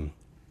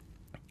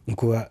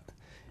укуа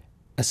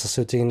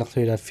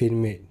ассерсуутигиннерлуила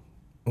филми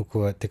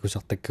укуа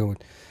такусартаккагут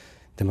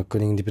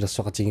тамаккунинги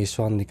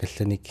пилерсоқатигиссуарни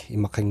калланик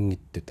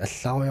имақангиттут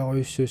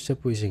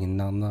алларуйоруйуссууссапу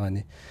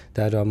исигиннаарнерани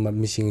таалуамма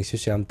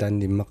мисигиссусаам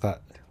таанни иммақа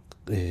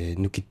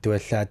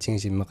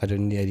нукиттуаллаатингис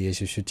иммақалунни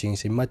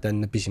алиасуссутингис имма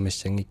таанна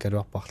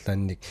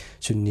писимассангиккалуарпарлаанник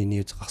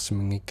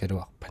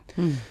сунниниутеқарсимангиккалуарпат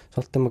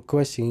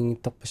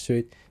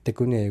сортамаккуассигингитторпассуит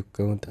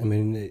такуниаюккагут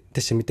амани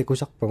тассами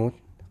такусарпагут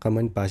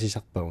qamан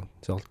паасисарпагут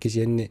соор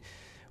кисианни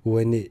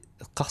уани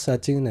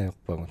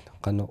эққарсаатигинаёрпагут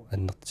қано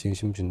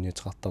аннертигисум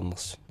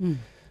сунниутеқартарнерсу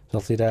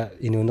сорлила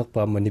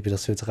инуунерпааммани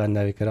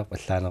пилерсуутеқааннаавиккаларпа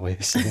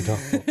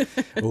аллаанаруйассагилуарпу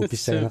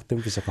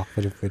ууписсаганартум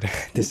писоқарпалуппула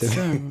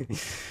тассами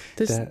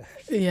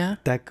я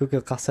тааккуке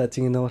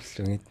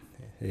қарсаатигинерерлугит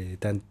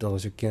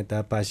таантерусуккига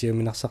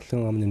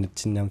таапаасиуминарсарлугу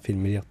амнунатсиннаам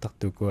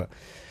филмилиортартукуа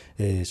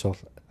соор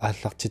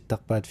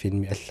ааллартиттарпаат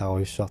филми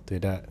алларуйуссуарту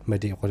ила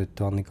мали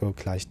оқулуттуарникуу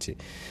клаасти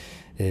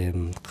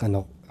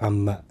қано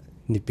амма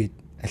нипит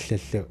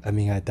аллаллу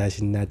амигаа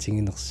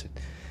таасиннаатигинерсут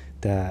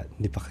та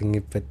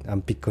нипақангиппат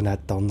ам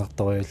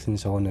пиккунааттарнарториуллини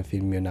сорона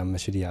филмиуна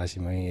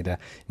аммасулиарасимаги ила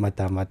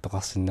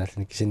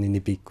матаамааттоқарсинааллани кисанни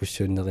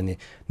нипиккуссууннерини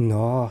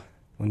но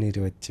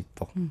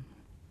унилуатсиппо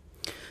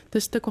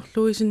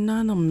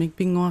тастакорлуисиннаанермик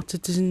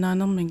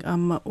пингуартитсиннаанермик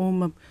аама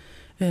уума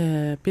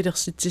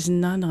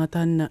пилерситсисиннаанера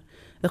таанна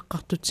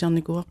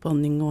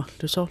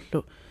эққартутсиарникуарпернингуарлу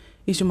соорлу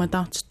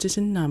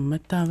исуматаартитсисиннаамма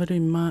таавалу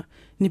имма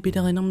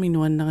нипилеринерми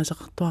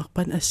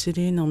нуаннерасақартуарпат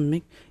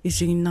ассилиинермик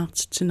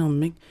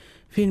исигиннаартитсинермик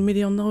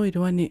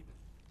филмилиорнеруилуани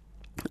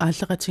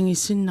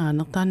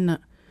ааллақатингиссиннаанер таанна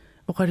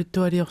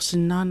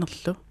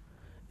оқалуттуалиорсиннаанерлу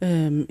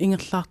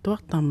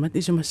ингерлаартуартармат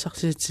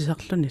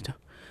исумассарситсисарлунила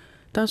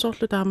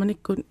таасоорлу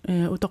тааманиккут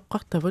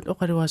утоққартавут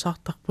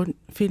оқалуасаартарпут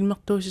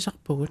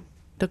филмертуусисарпугут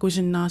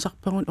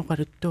такусиннаасарпагут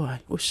оқалуттуай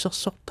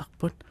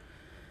уссерсортарпут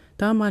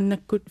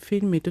таамааннаккут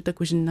филмиту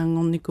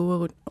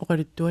такусиннаангорникууагут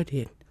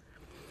оқалуттуалиит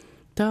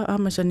таа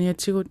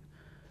аамасаниатсигут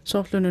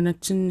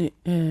соорлунунатсинни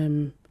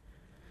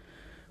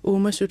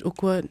уумасут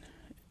укуа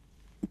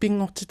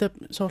пингортитап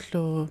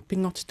соорлу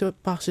пингортиту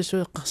паарсису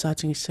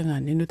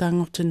эққарсаатингиссагаани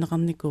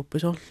нутаангортиннеқарникууппу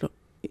соорлу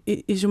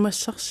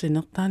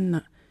исумассарсинер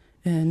таанна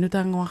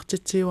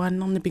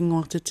нутаангуартитсиуааннерни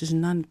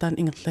пингуартитсисиннаана таан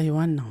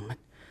ингерлаюааннармат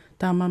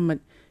таамааммат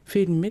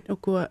филмит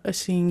укуа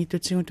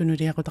ассигингитутсигу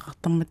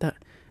тунулиақутақартармата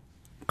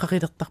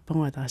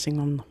қақилертарпагуа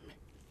таасингорнерми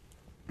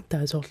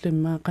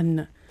таасоорлиммаа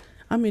қанна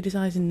ами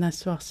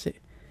илисарисиннаассуарси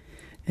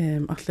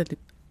арлат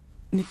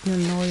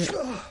 1900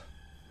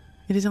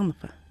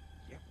 илисарнерпа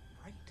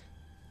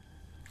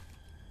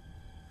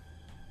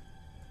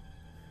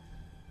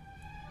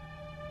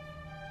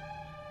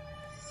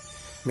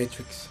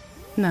Matrix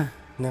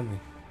нами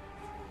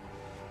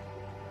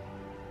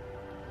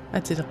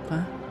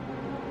атилерпа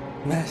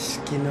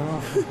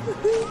маскино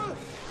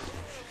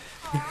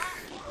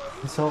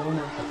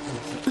сорна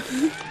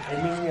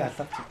эмиги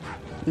аллартик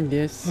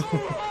yes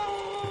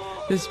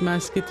this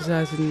maskit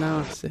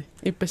саасиннаарси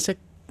иппассак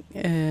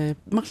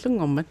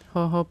марлунгормат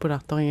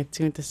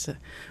хоопулаарторингатсигу тасса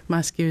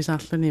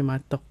маскивисаарлуни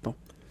маатторпо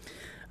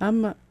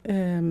аама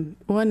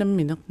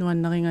уанамминер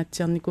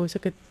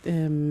нуаннерингаатсиарникуусакат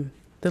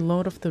The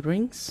Lord of the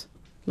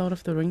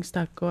Rings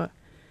тааккуа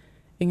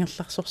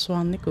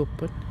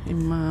ингерларсорсуарникууппут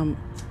иммаа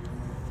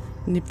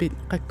нипит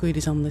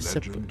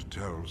қаккуилисарнассаппу. Legend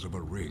tells of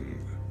a ring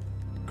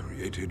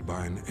created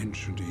by an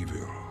ancient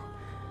evil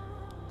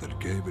that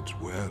gave its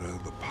wearer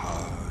the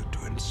power to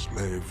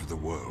enslave the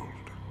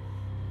world.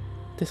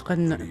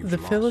 Тасқанна The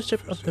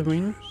Fellowship of the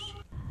Ring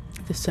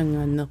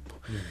тассангааннерпу.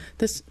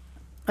 Тас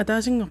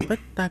атаасингорпат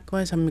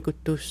тааккуа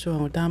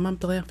саммикуттууссуару таамаам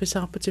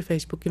периарфисаарпути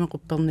Facebook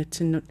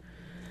имақуппернатсиннут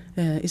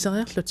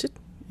исериарлутит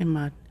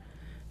имаат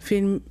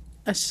фильм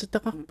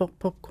ассатақарпор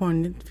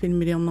попкорн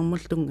филмилиорнэрмул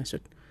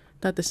тунгасут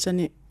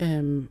таатассани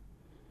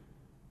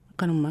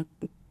канумма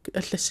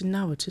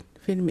аллассиннаавутит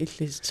филми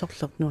иллис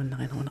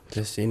сорлернуаннаринерунер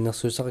тас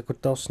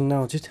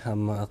иннерсуусақикуттаорсинаавутит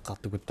аама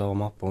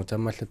эққартукуттаормаарпу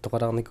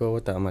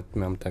таамааллаттоқалаарникуува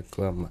таамаатмаам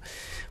тааккуаама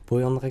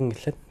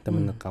пуйорнеқингиллат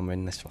таманнеққарма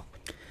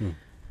иннассуарпут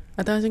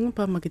атаасингу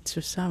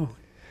паамакитсуссааву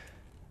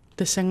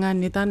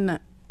тассангаанни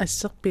таанна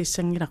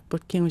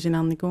ассерпииссангиларпут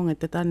кигусинаарникуунга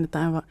таанна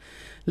таава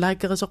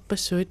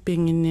лайкерисорпассуит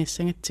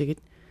пиингинниассангатсигит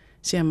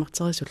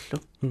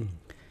сиаммартерисуллу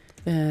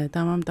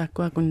таамаам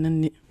тааккуа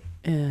куннанни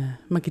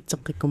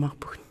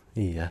макитсеққиккумаарпугут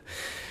ия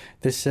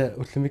тасса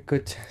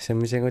уллумиккут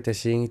саммисангу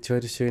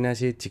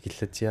тассиингитсуалуссуинаасиитсик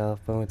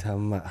иллатиаарпагу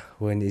таама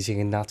уани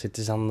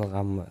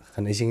исигиннаартитсарнераама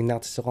кана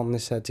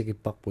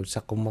исигиннаартисоқорниссаатикиппарпут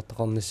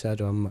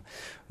саққуммортоқорниссаалу амма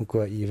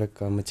укуа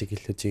ииваккаама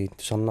тикиллутиги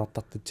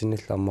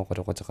тусарнаартартутсинилла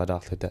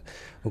аммоқалоқатеқалаарлута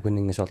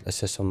укуннингасоорл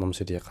ассассорнэрму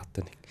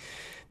сулиақартаник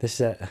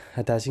тасса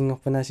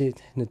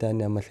атаасингорпанаасиит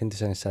нутаани аммаллин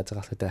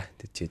тусангассаатеқарлута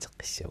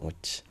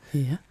татсиитеққиссагут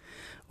ия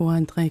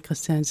уандре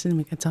кристиансен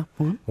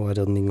микатарпугун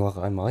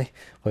уалернингуақаамари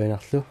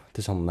қойнарлу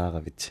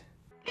тусарнааравит